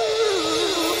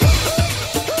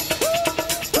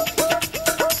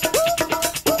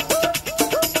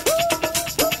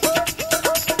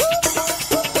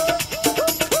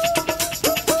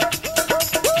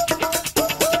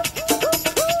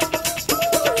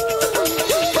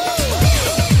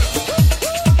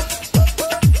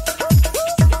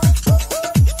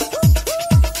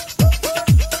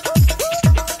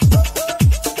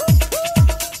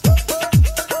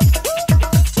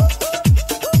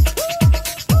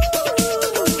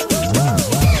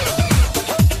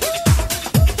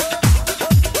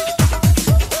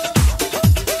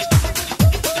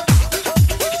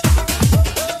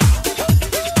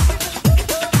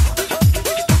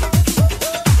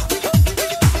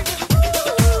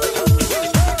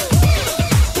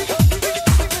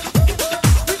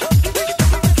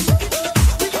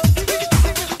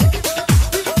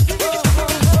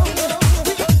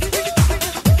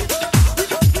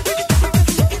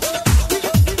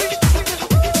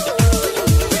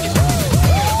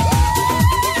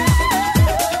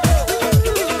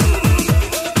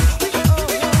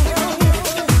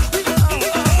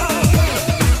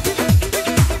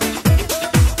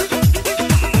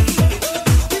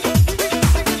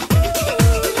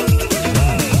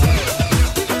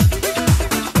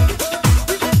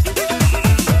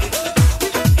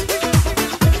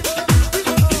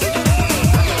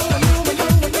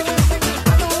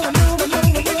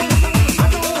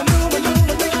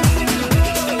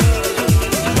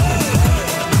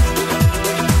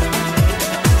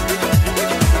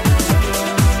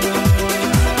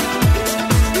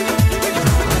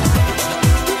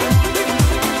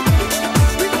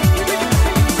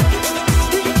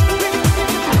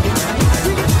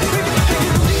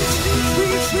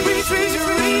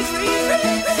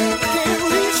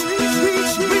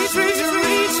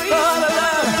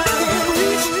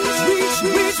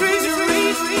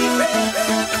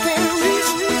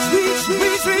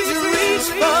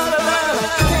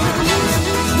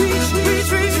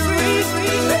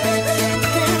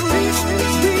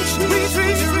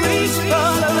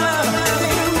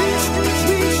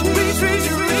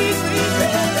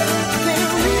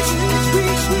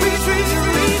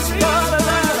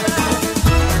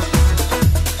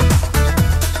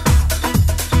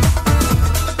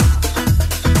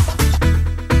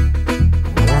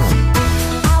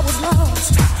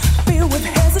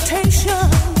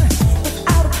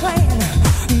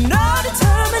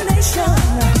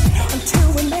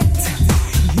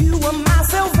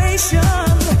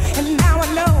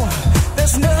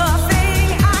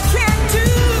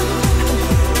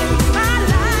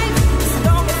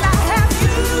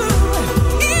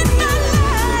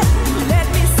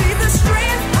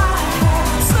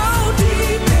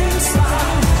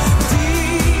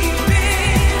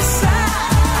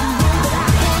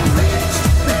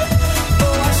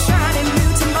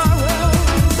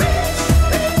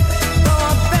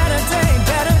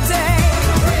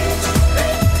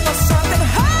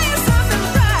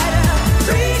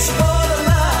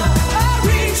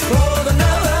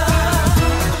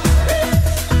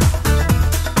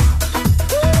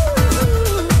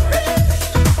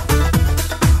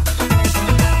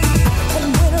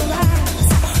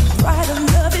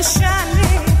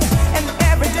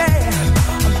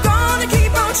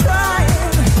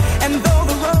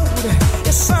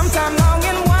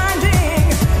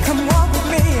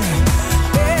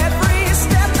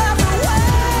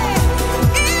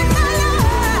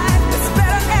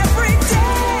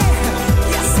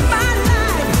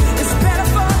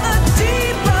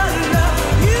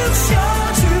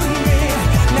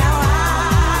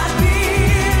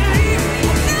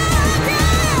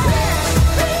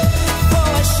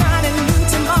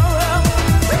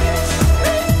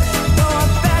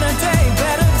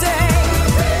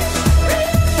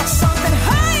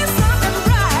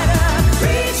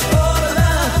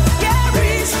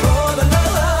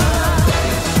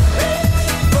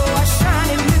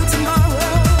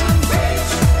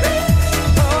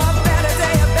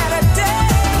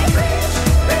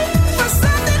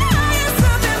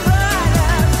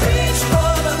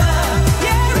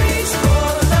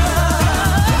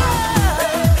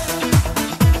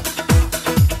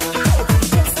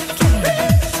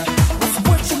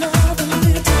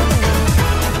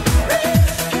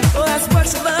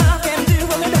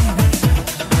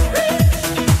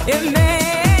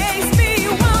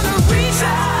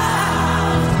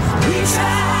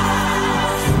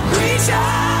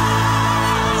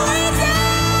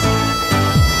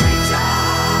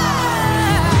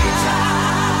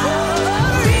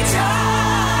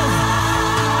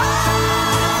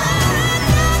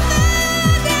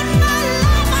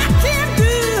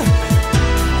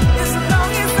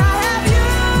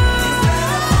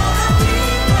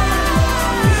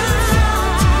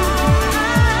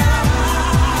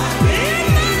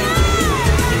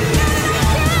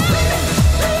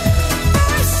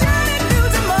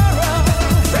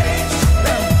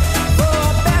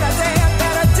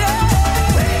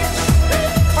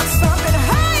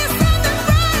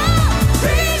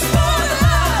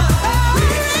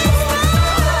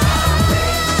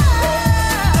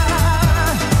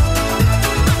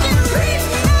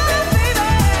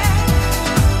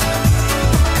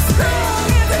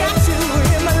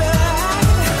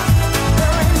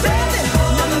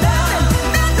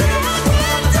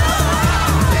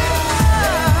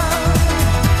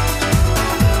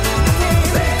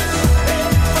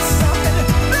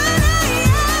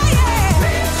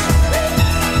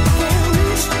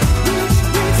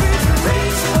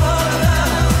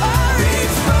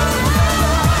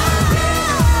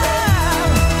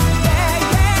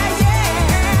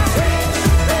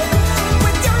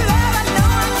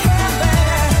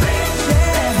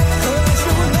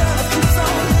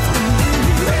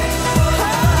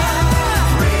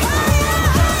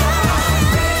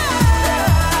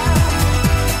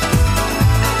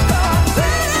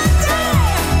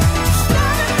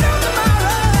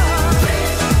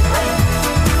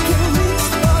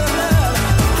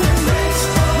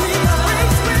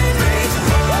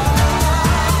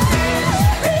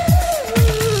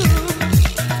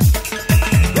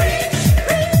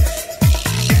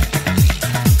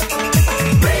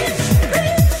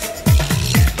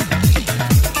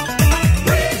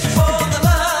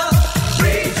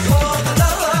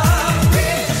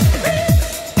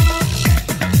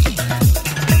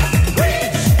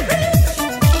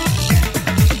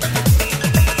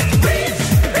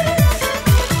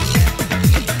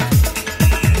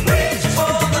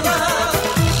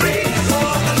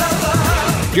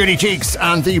 Judy Cheeks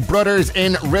and the Brothers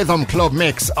in Rhythm Club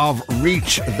mix of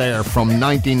Reach there from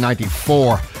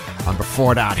 1994. And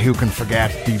before that, who can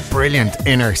forget the brilliant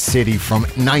Inner City from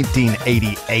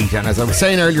 1988. And as I was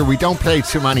saying earlier, we don't play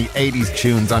too many 80s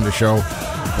tunes on the show,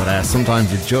 but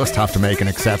sometimes you just have to make an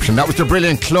exception. That was the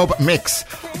brilliant club mix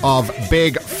of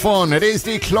Big Fun. It is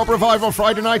the Club Revival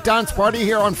Friday night dance party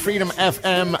here on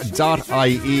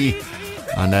freedomfm.ie.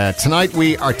 And tonight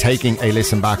we are taking a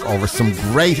listen back over some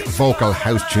great vocal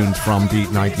house tunes from the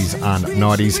 90s and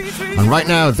noughties. And right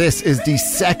now this is the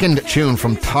second tune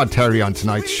from Todd Terry on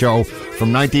tonight's show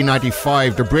from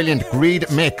 1995, the brilliant Greed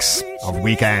mix of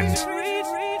Weekend.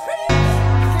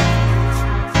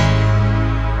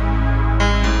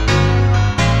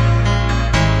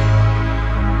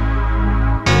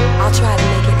 I'll try to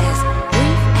make it as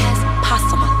brief as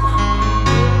possible.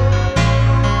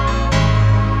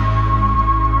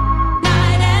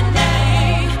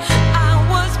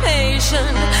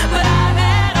 But I've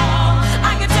had all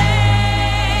I could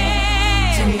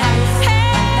take. Tonight,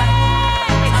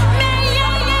 hey, may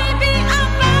I be a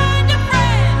friend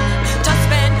to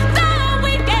spend the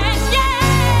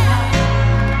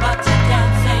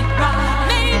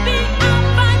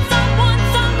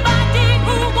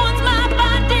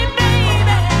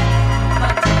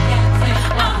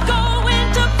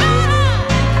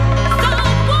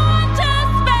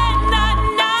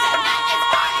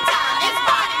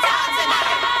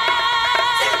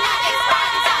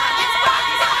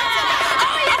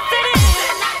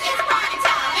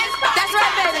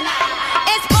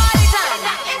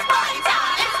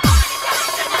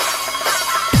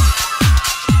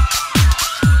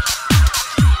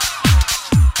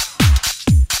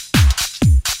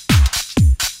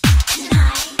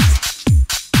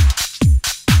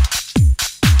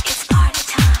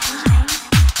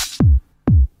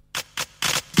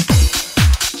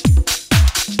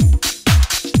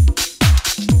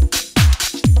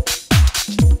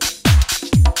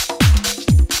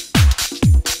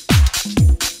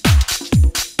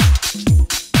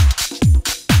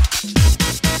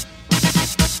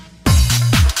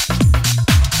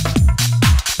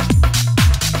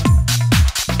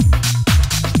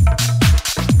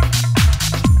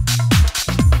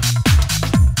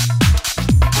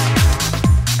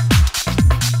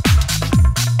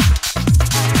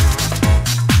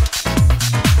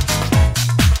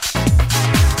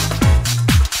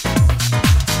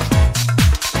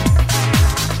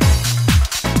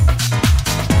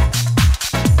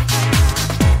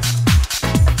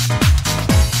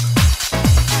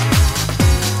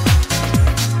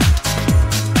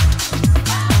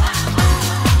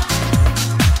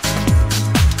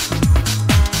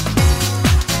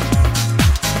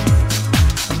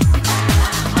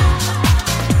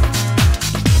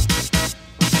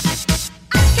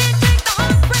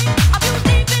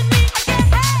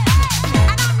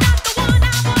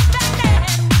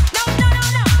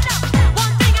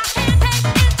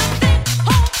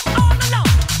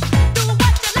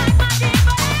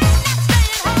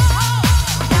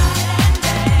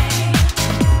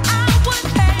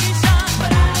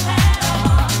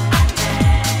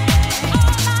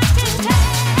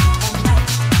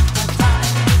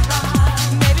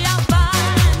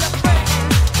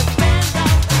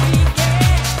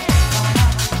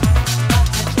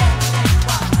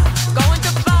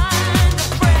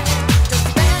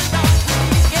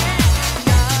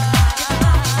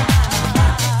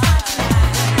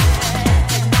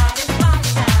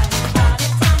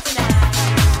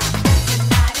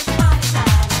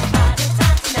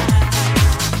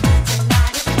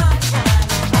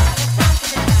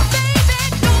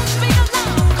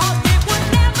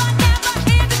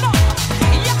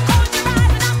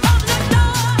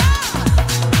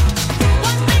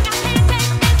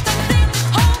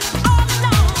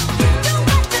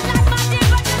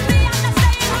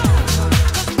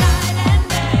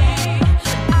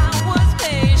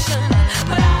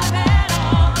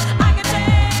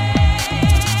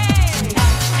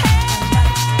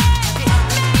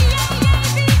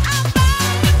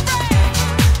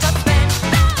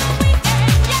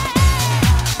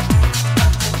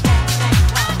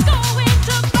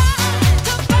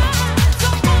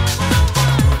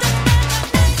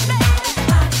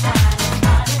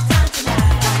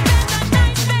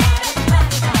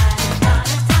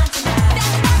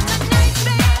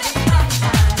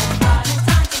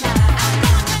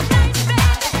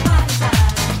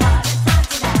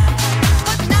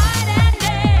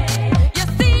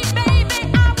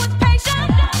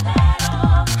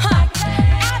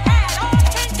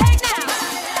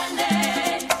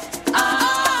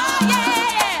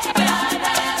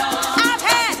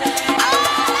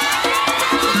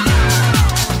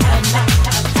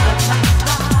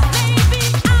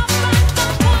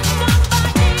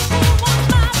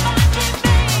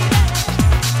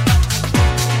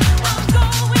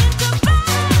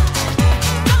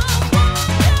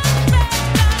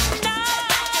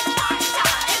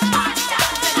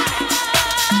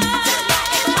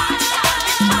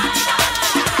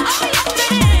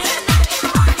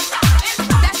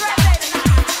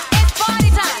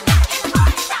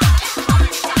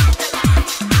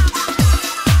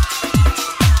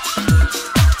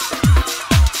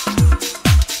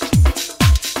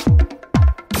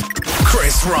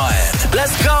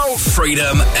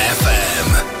Freedom FM.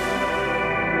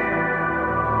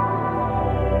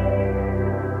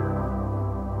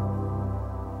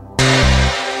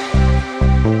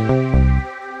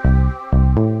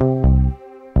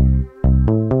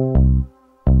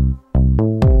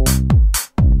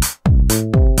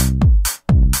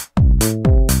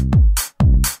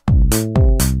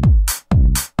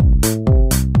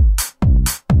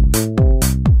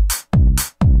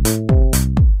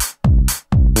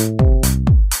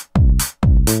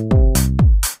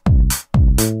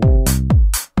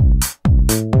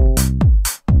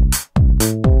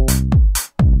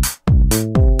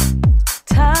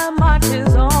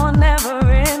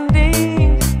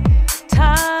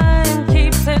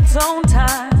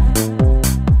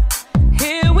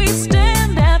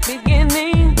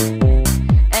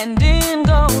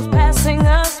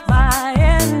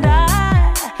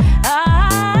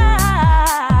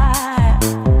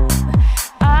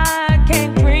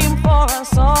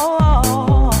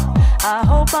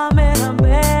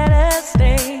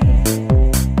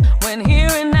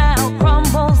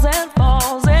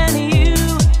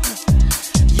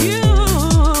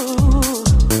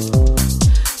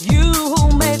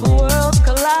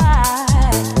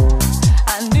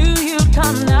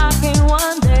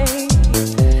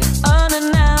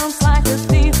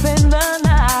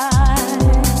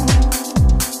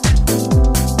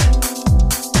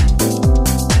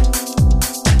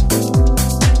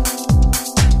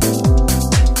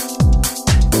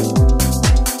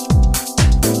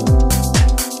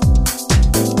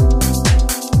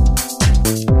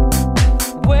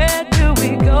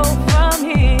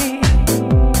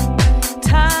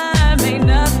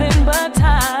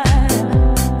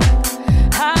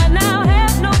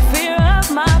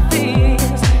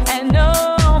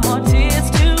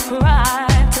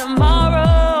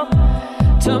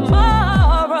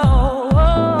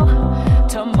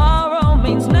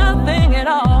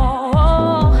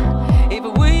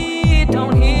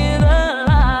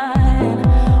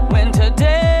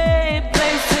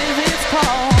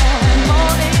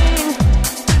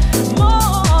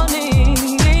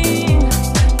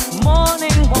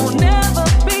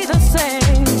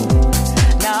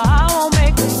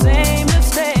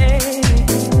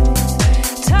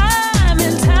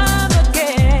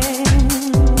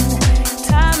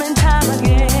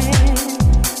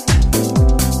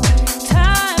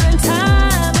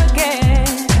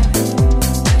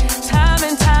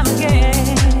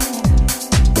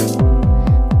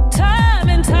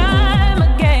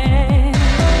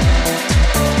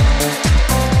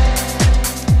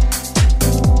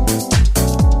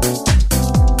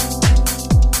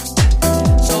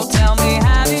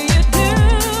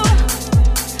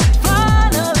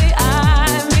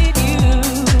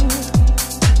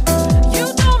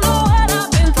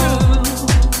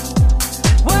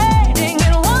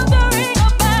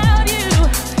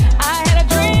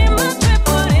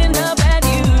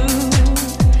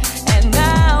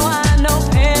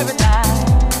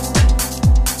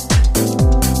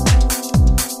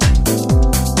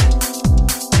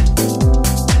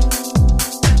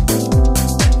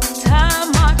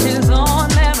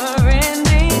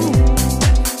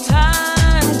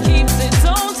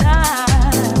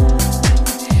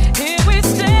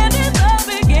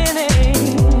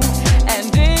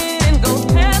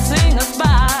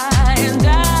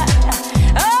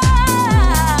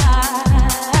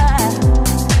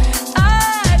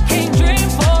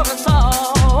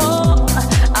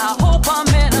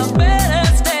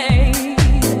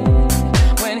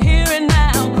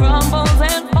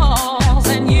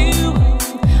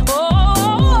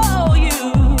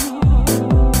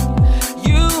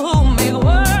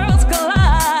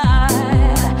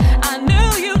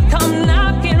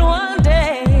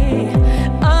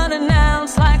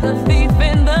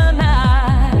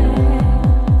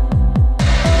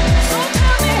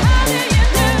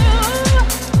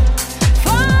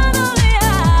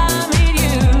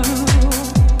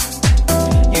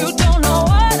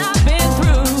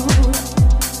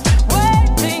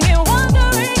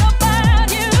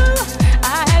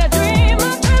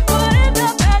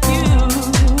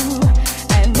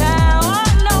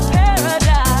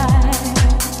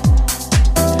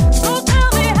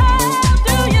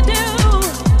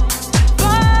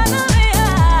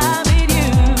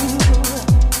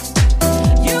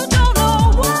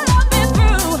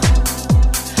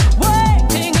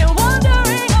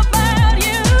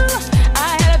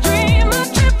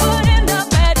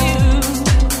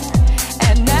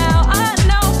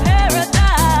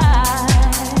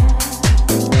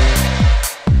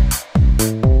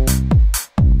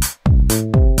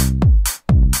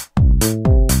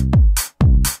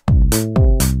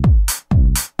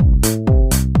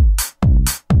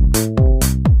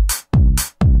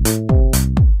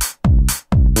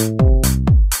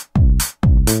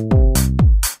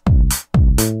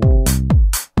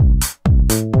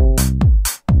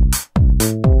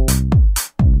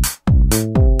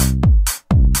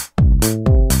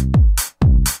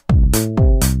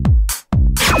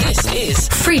 is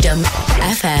Freedom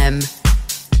FM.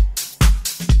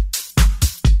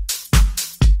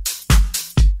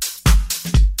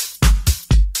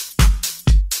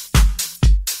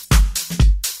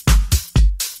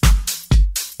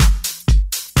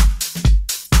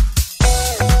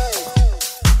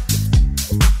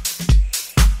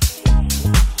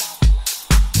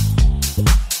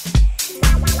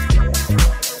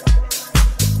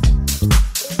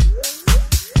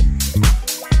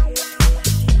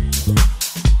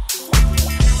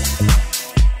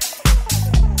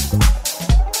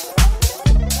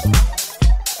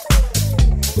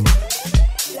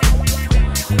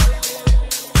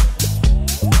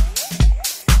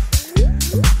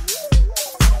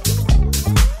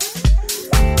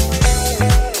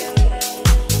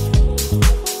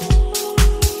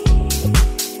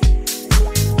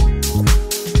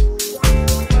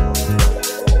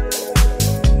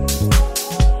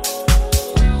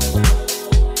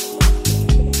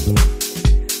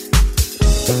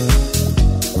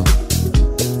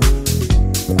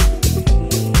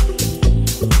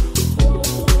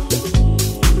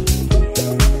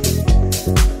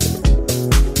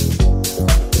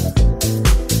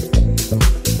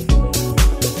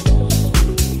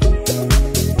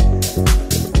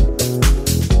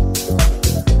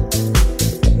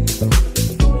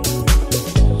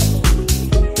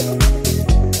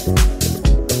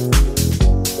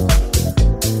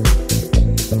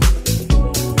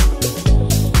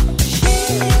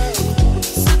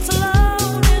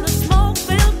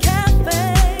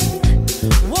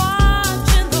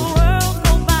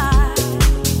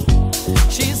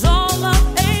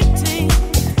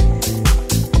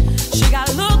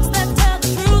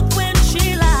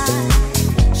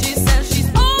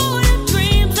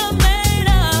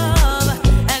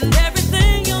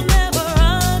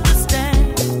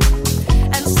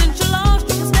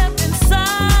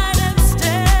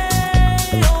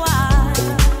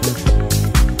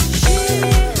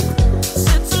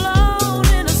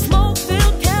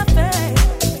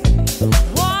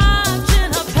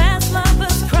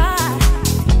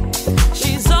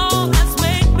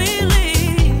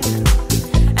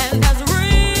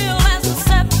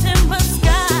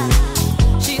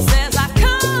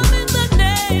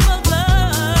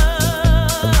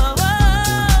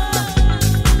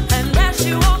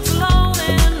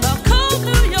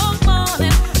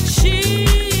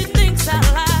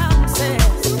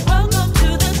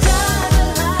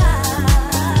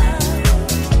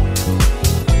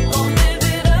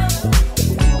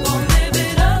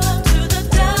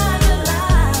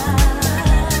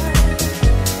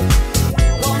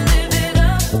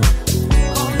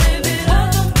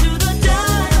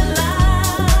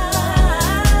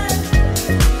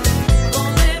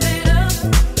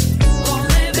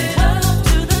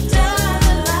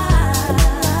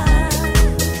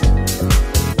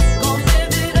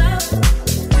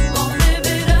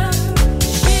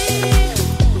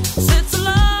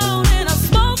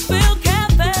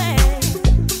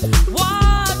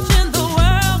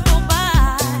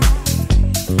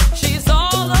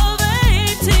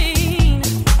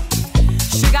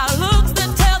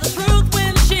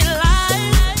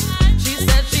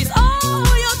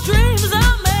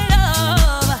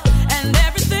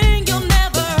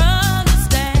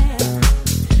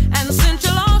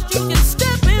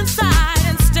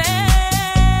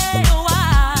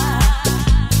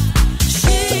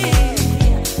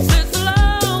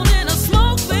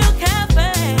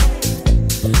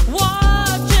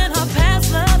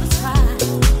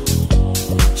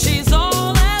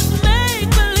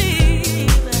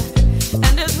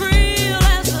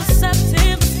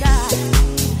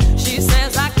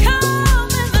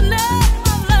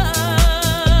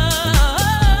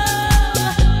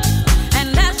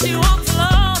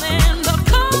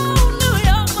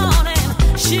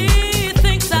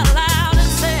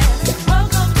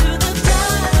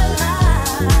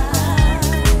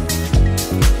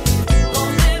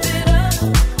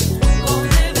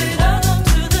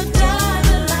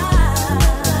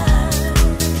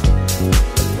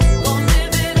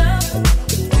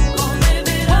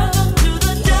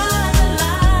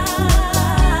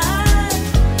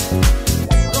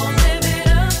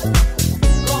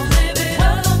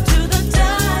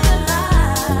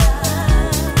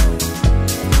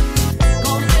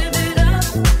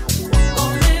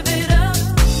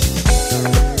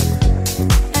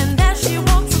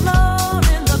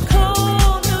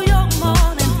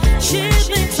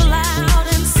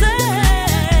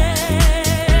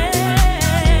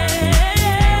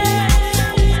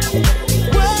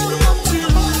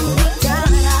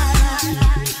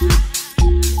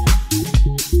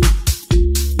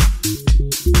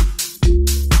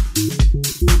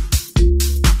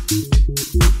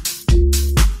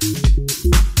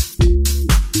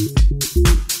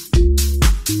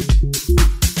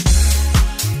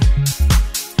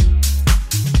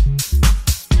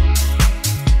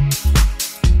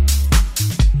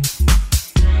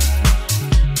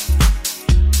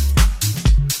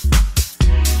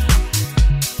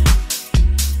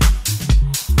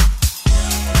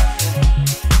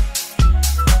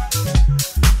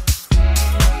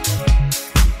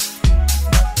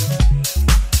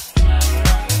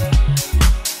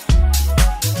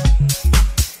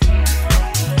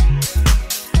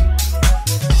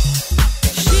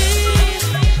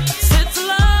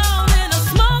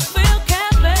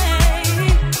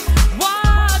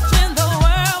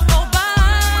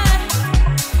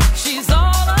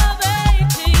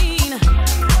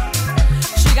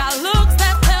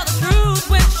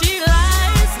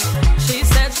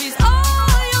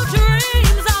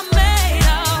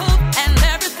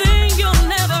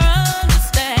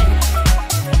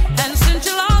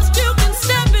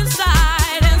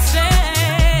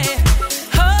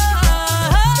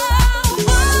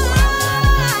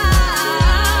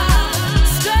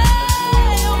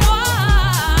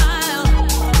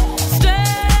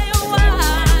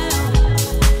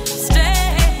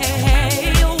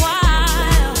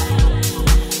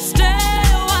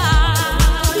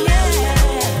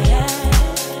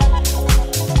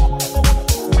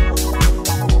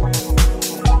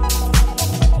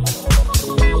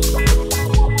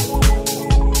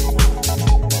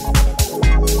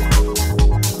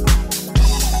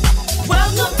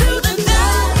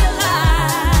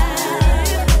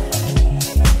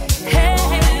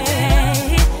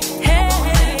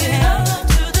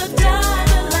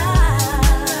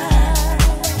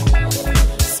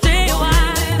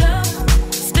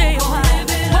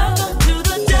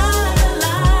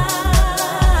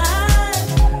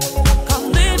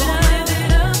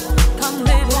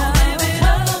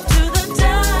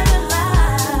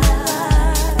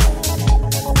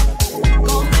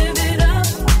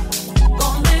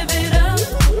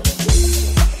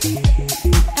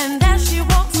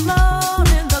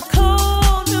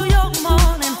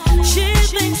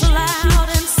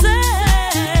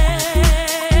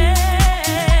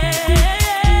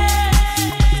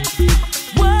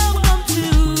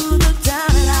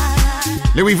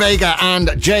 Vega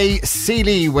and Jay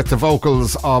Seeley with the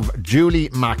vocals of Julie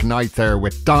McKnight there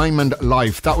with Diamond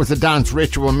Life. That was a Dance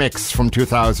Ritual mix from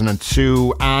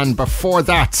 2002. And before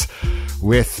that,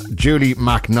 with Julie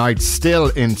McKnight still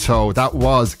in tow, that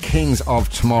was Kings of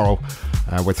Tomorrow.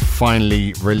 With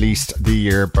Finally released the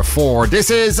year before.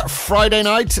 This is Friday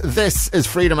night. This is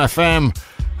Freedom FM.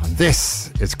 And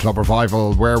this is Club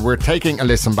Revival, where we're taking a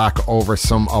listen back over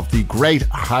some of the great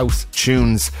house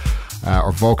tunes,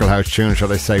 or vocal house tunes,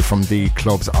 should I say, from the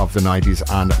clubs of the 90s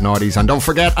and noughties. And don't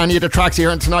forget, any of the tracks you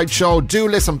hear in tonight's show, do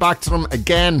listen back to them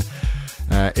again.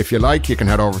 If you like, you can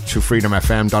head over to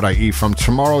freedomfm.ie. From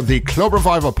tomorrow, the Club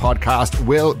Revival podcast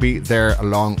will be there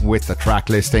along with the track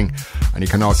listing, and you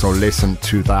can also listen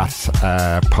to that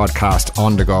podcast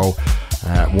on the go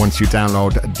once you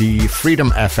download the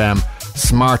Freedom FM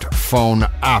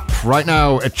smartphone app. Right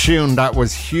now, a tune that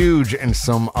was huge in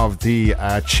some of the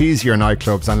cheesier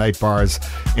nightclubs and late bars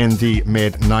in the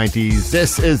mid-90s.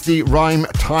 This is the Rhyme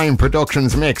Time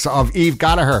Productions mix of Eve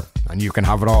Gallagher, and You Can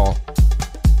Have It All.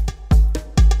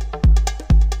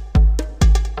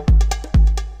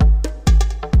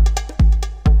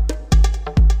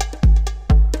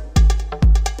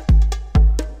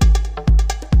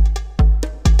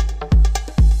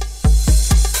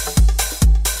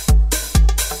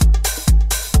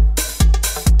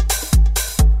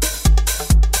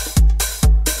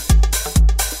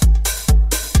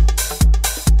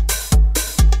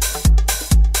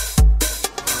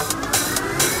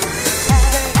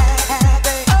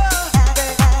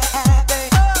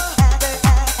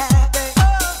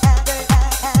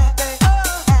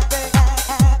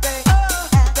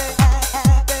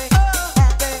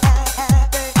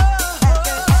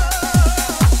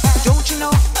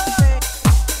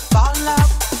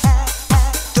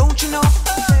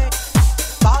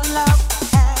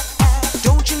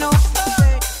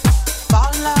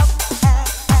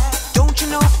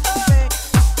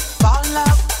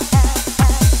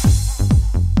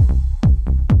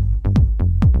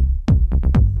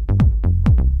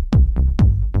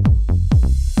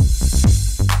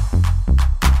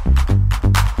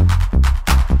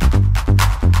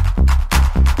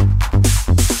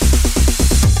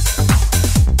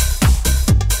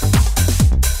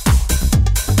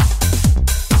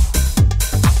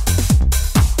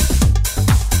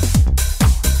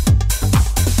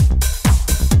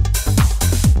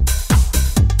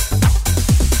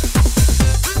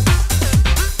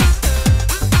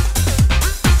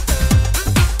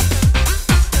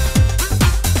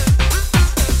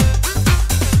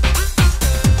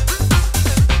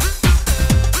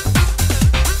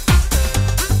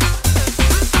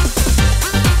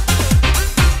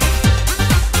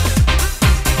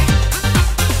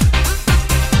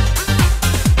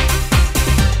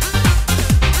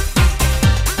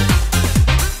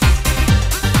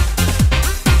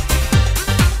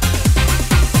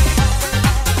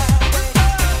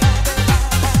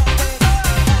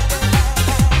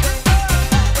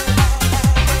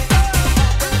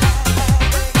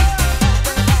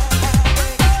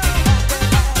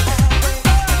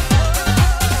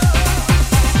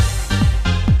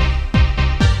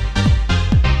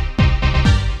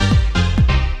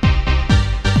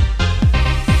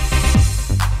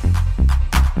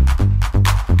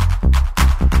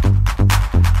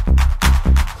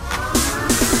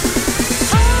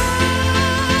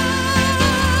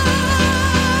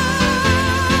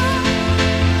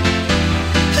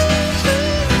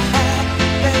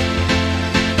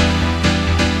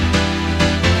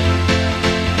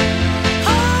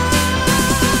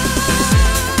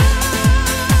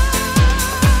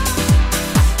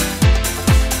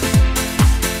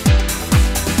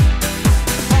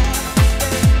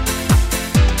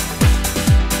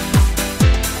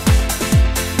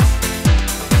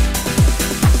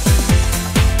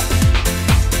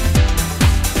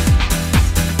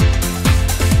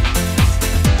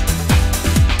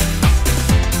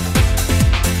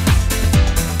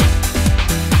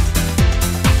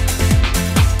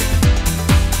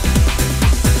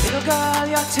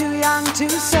 to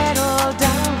settle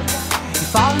down. You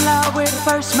fall in love with the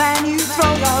first man, you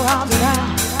throw your arms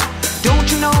around.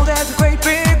 Don't you know there's a great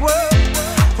big world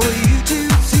for you to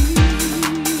see?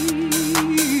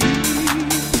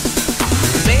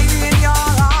 Baby, in your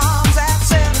arms at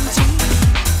 17,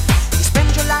 you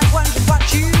spend your life wondering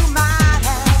what you might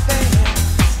have been.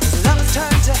 Lovers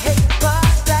turn to hate,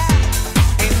 but that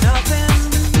ain't nothing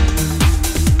new.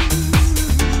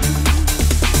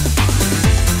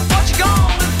 What you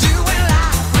gonna do when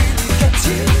life really gets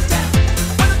you down?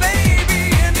 When the baby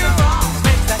in your arms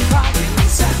makes that crying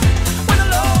sound, when the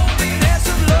loneliness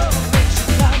of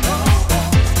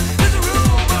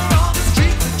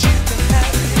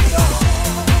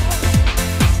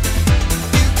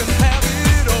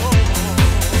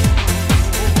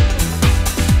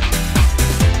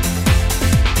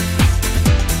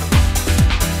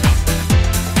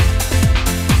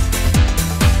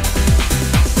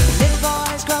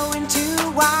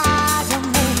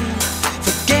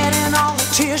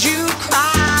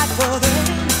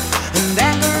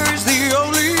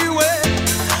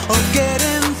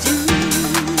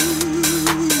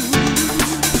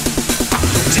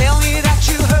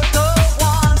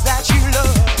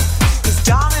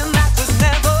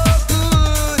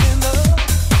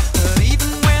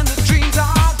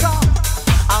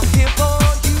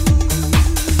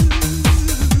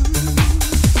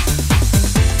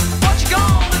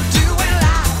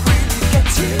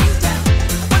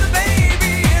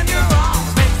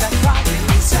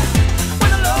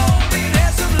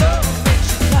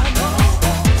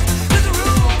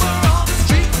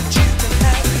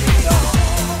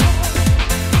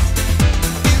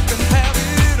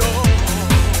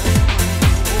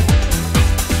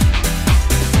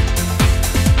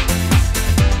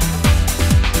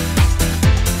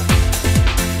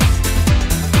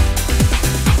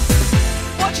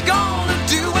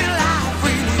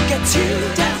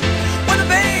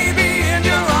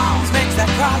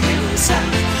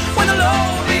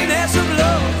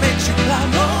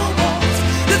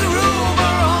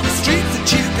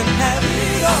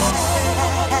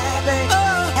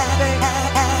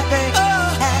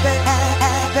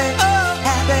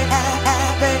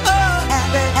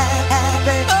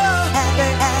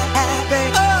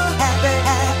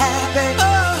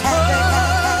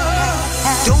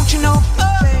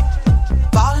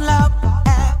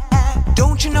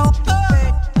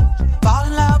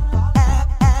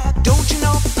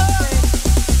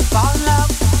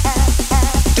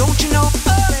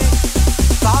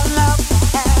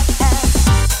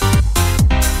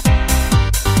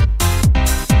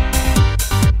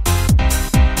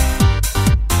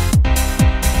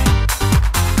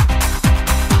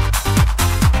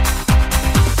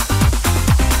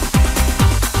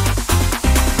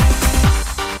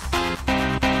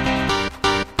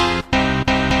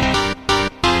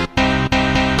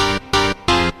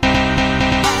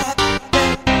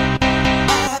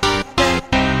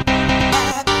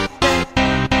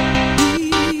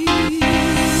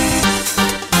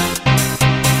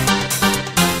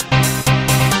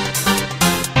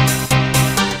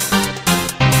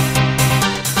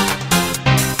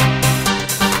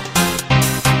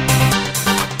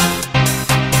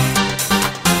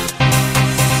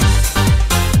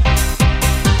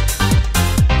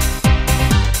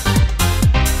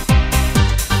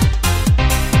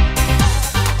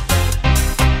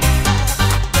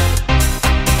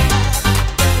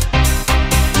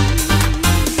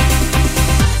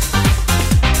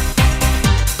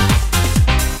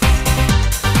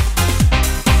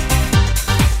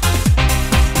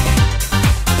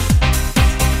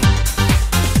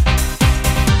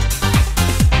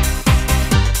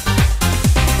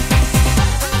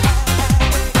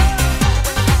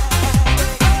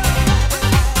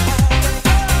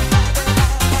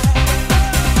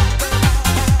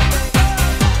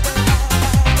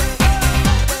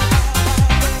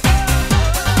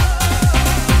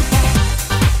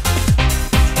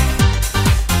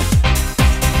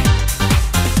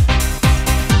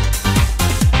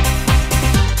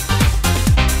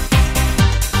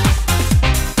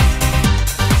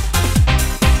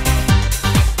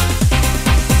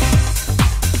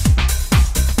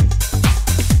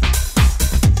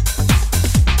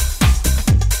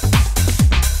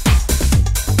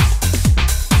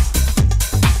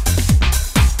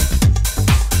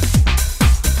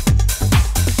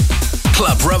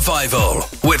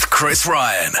Chris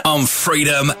Ryan on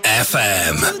Freedom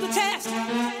FM. To the test.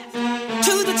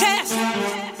 To the test.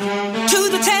 To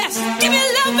the test. Give me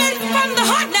a little bit from the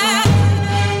heart now.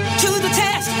 To the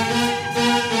test.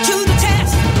 To the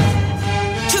test.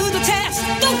 To the test.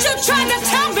 Don't you try to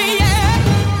tell me, yeah.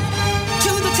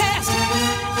 To the test.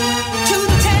 To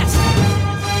the test.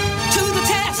 To the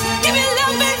test. Give me a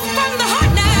little bit from the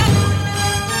heart now.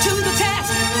 To the test.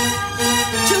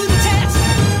 To the test.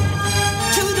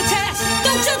 To the test.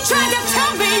 Don't you try to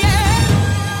tell me,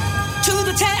 yeah. To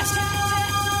the test.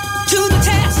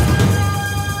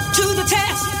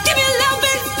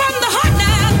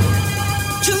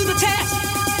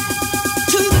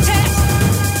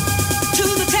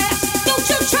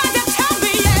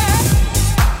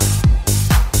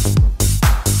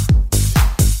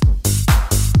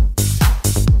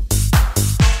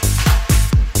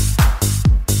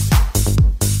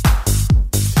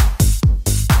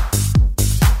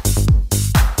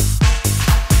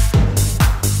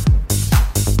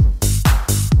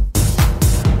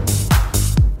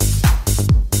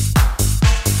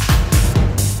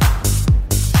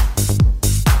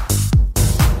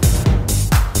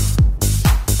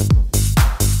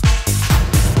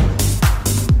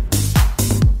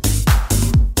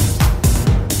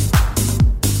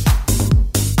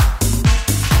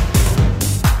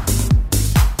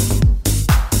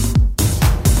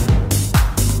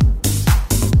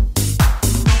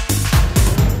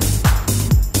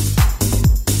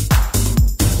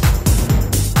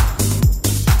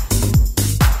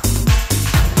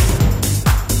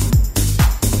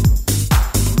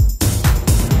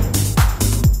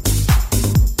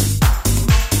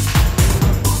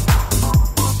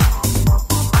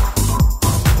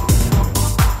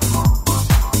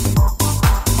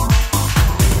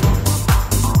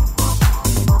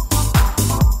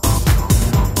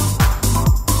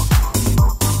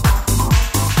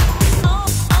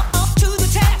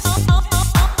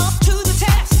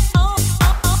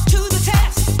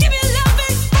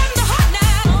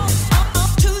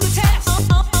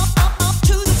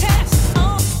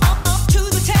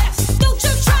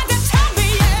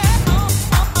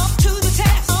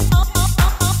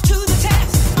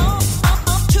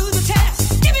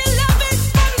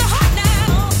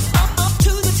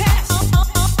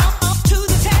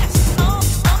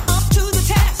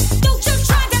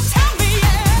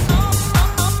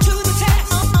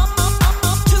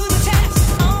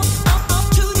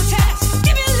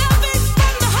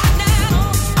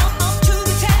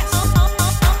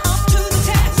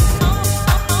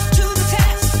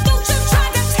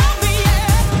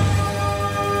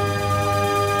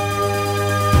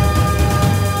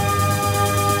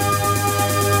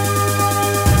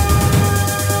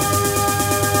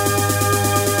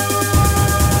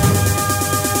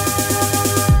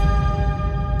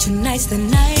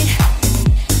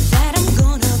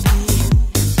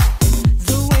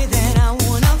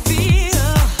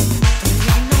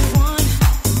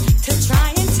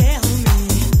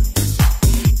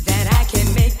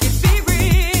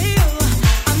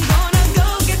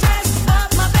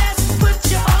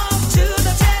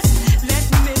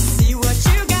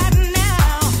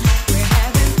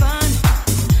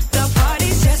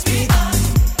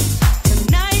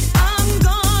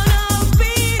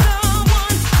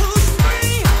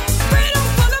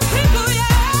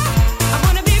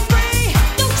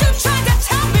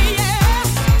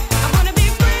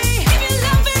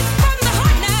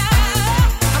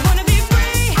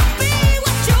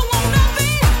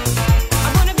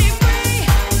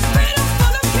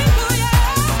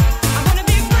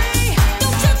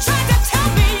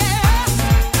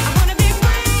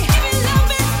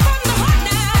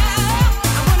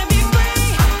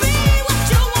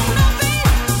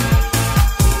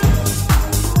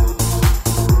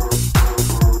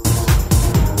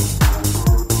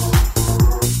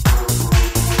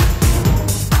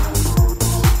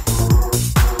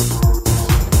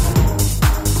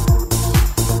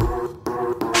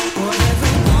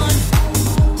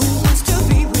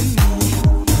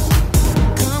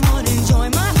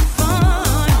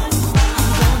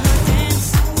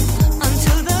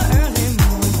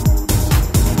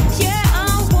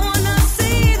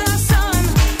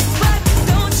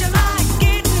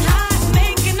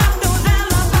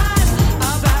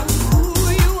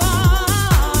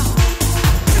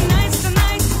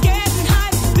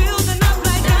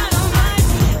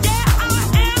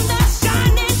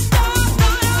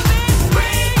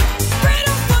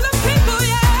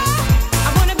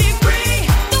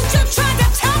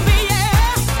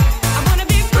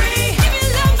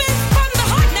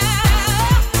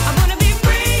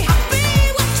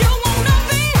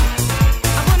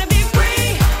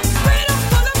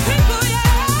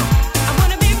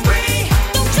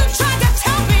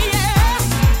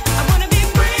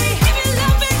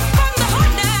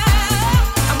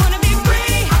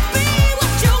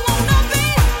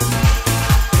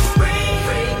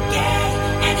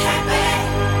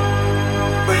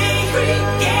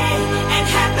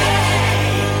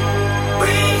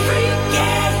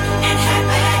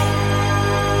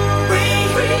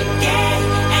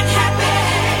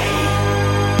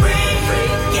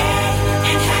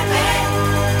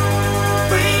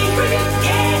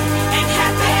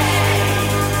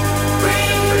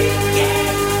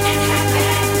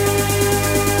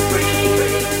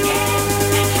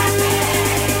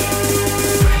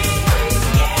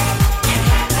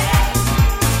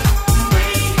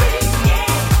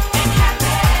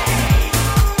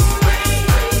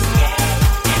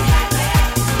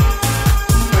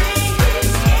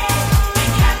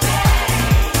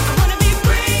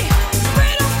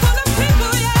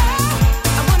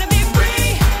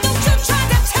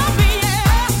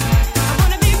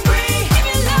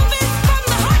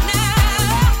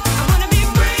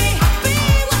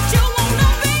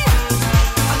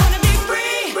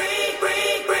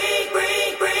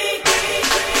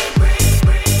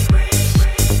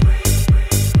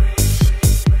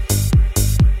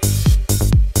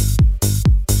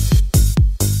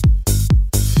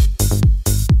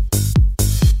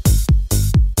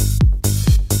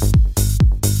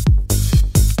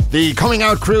 The Coming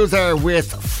Out crew there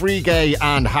with Free Gay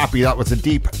and Happy. That was a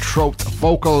Deep Throat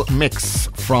vocal mix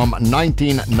from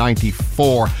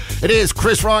 1994. It is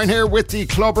Chris Ryan here with the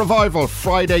Club Revival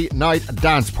Friday Night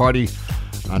Dance Party.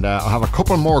 And I'll have a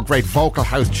couple more great vocal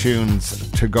house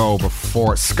tunes to go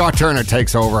before Scott Turner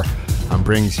takes over and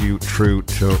brings you through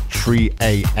to 3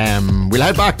 a.m. We'll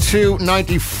head back to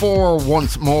 94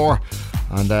 once more.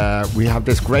 And we have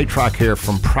this great track here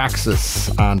from Praxis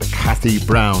and Kathy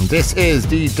Brown. This is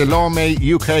the Delorme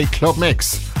UK Club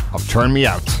Mix of Turn Me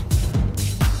Out.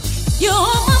 You're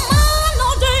on my mind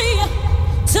all day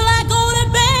till I go to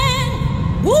bed.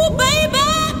 Woo, baby,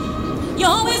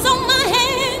 you're always on my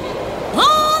head.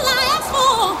 All I ask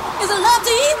for is a love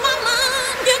to ease my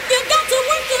mind. You got to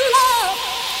work your love,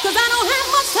 'cause I don't have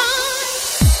much time.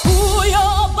 Ooh,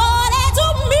 your body to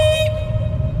me.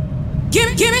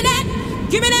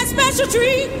 Give me that special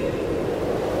treat.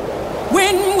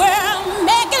 When we're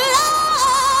making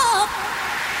love,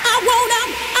 I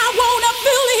wanna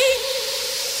feel the heat.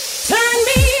 Turn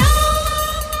me on,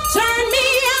 turn me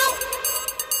out.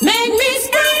 Make me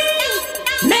scream,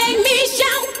 make me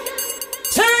shout.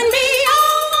 Turn me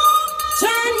on,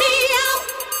 turn me out.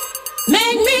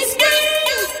 Make me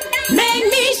scream, make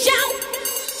me shout.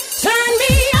 Turn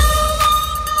me on,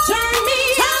 turn me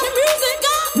out. The music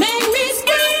up, make me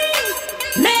scream,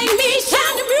 make me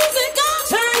shout. The music up,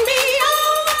 turn me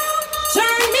on,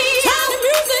 turn me out. The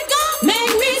music up,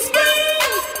 make me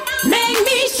scream, make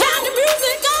me shout. The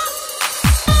music up,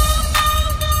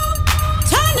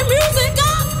 turn the music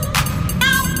up,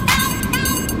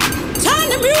 turn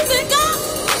the music up,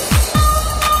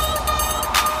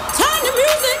 turn the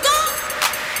music up,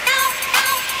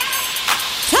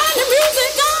 turn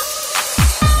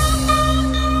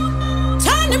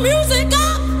the music up, turn the music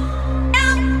up,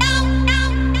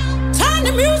 turn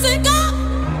the music up,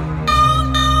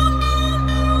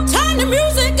 turn the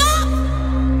music up,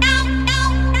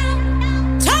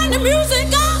 turn the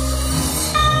music up,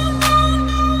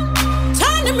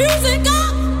 turn the music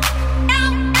up,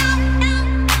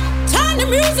 turn the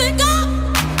music up,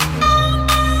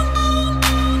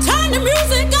 turn the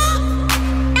music up,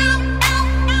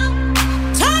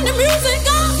 turn the music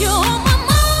up. You're on my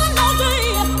mind all day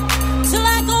till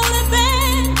I go to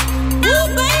bed. Ooh,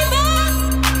 baby,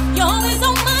 you're always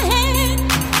on my head.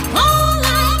 All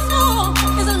I ask for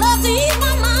is a love to ease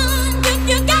my mind.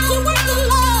 You got to work the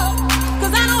love,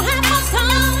 'cause I don't have much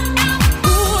time.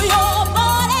 Ooh, your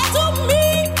body to me.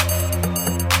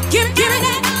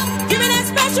 Give me that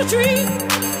special treat.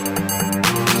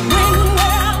 When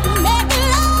we're making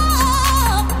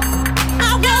love,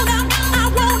 I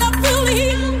wanna feel the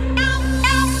heat.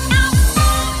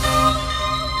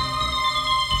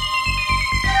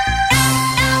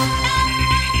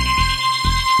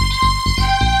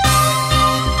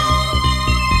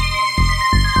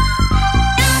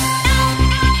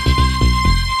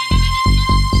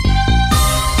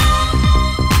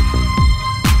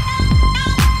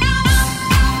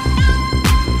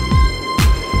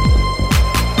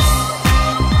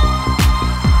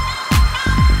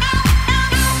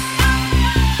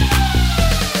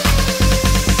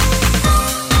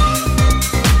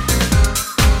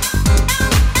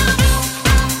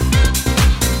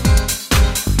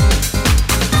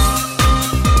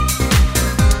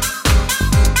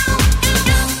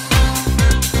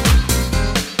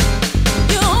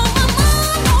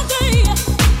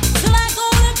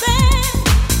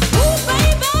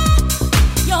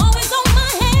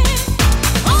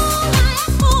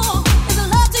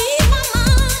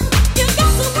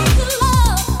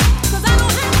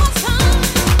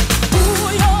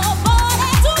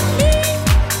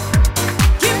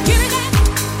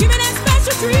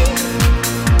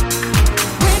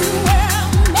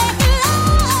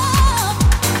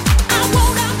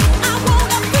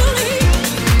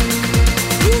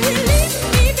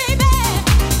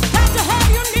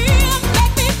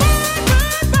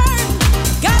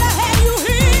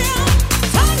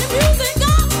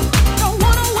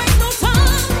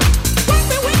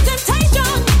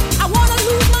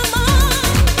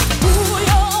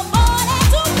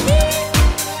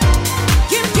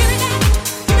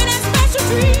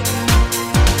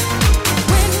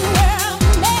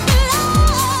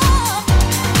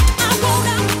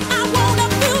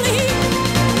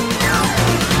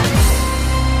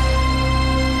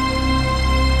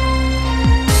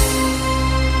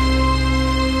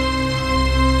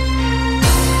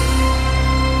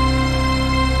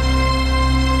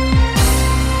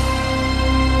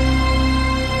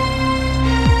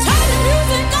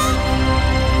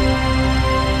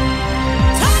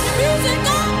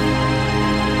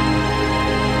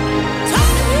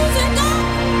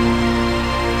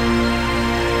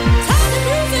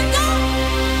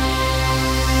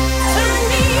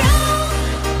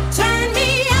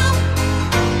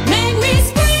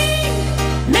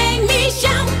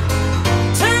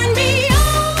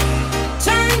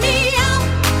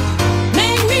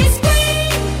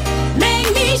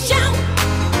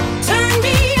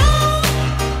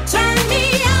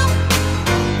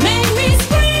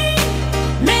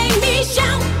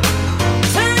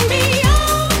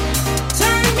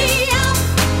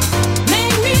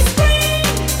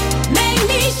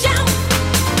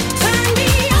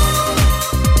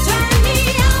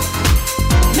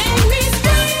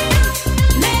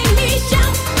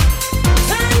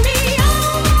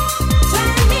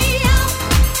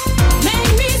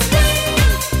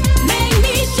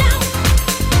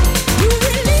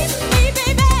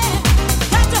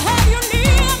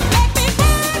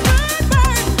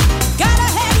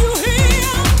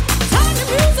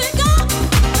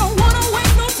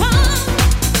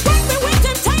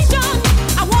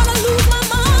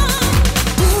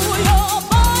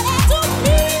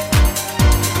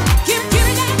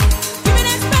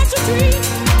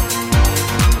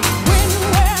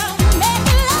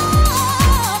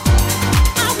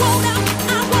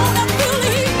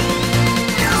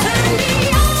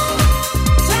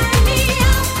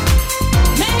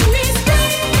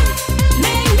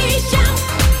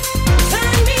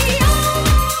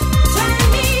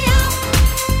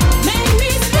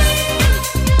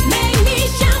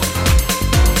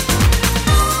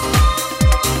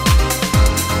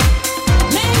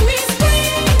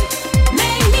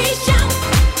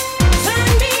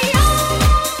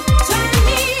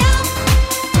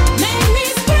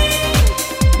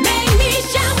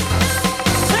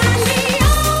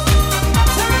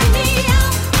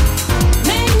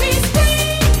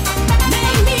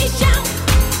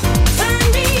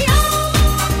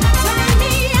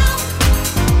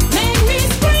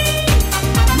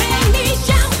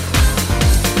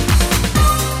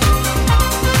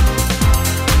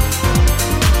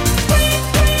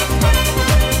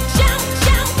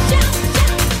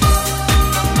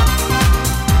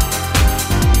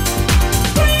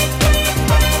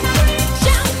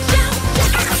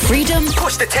 Freedom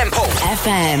Push the tempo.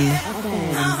 FM.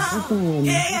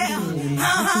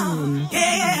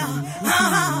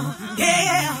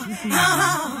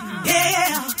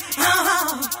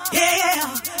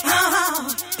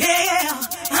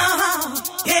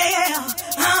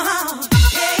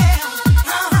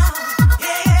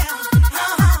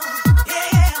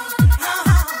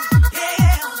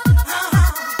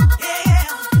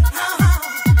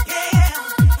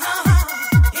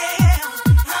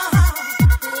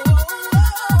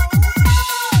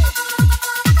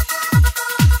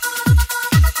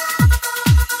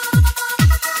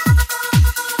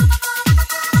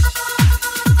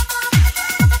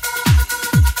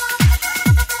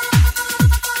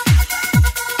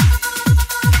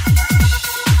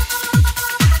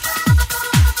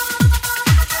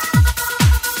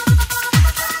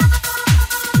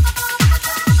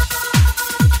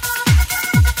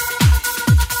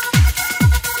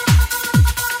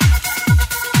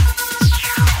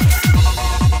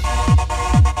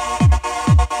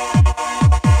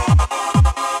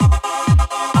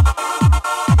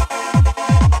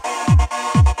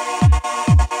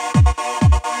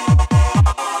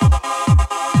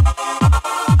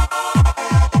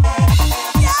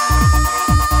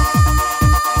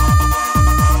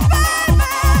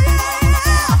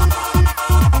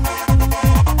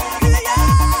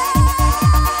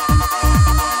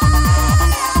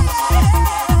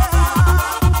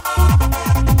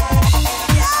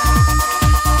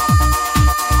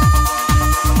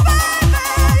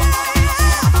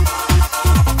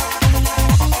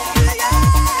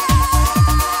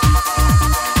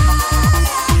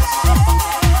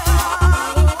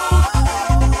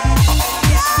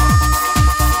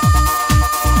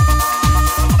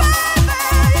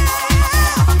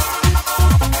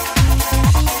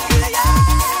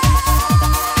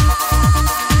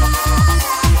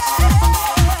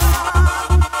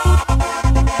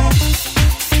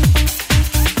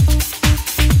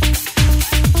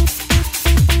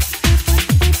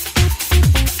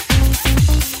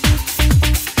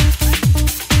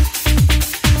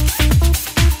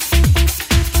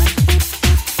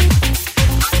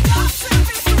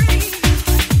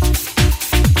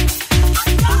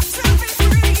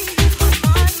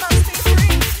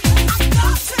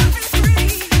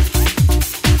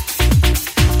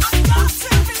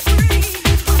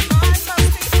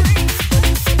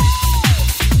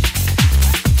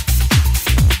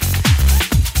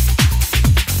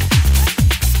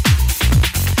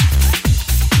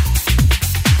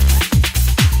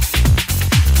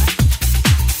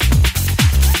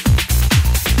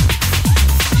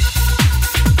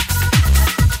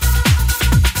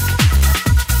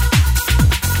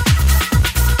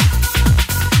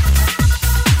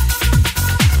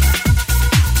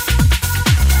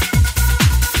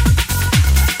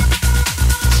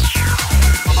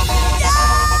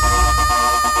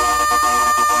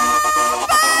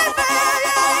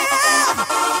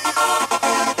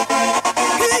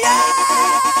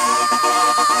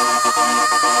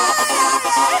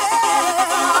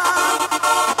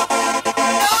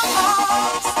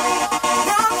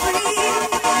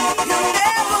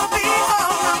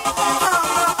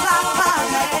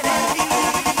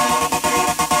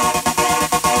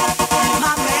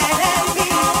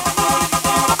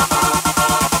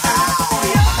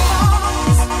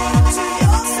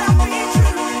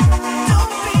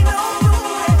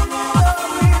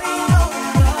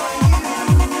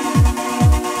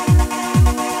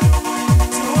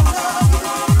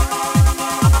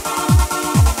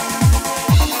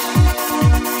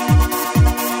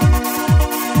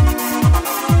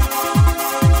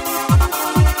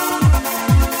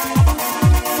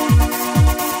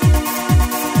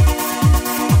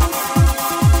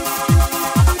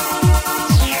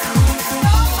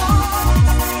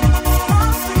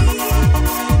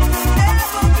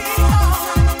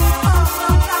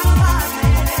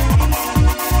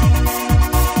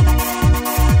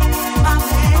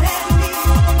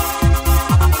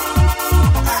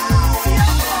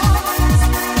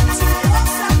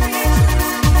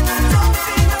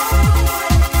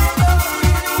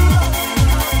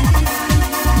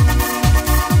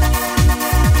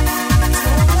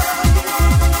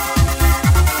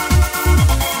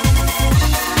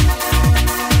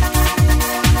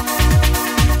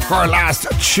 for our last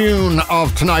tune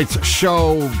of tonight's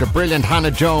show, the brilliant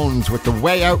Hannah Jones with the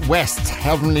Way Out West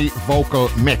heavenly vocal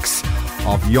mix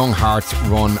of Young Hearts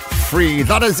Run Free.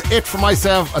 That is it for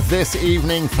myself this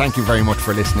evening. Thank you very much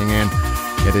for listening in.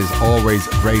 It is always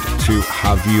great to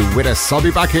have you with us. I'll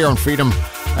be back here on Freedom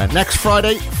next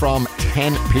Friday from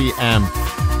 10 p.m.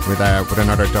 with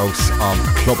another dose of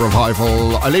Club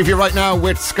Revival. I leave you right now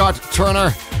with Scott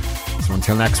Turner So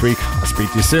until next week, I'll speak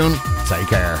to you soon. Take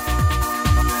care.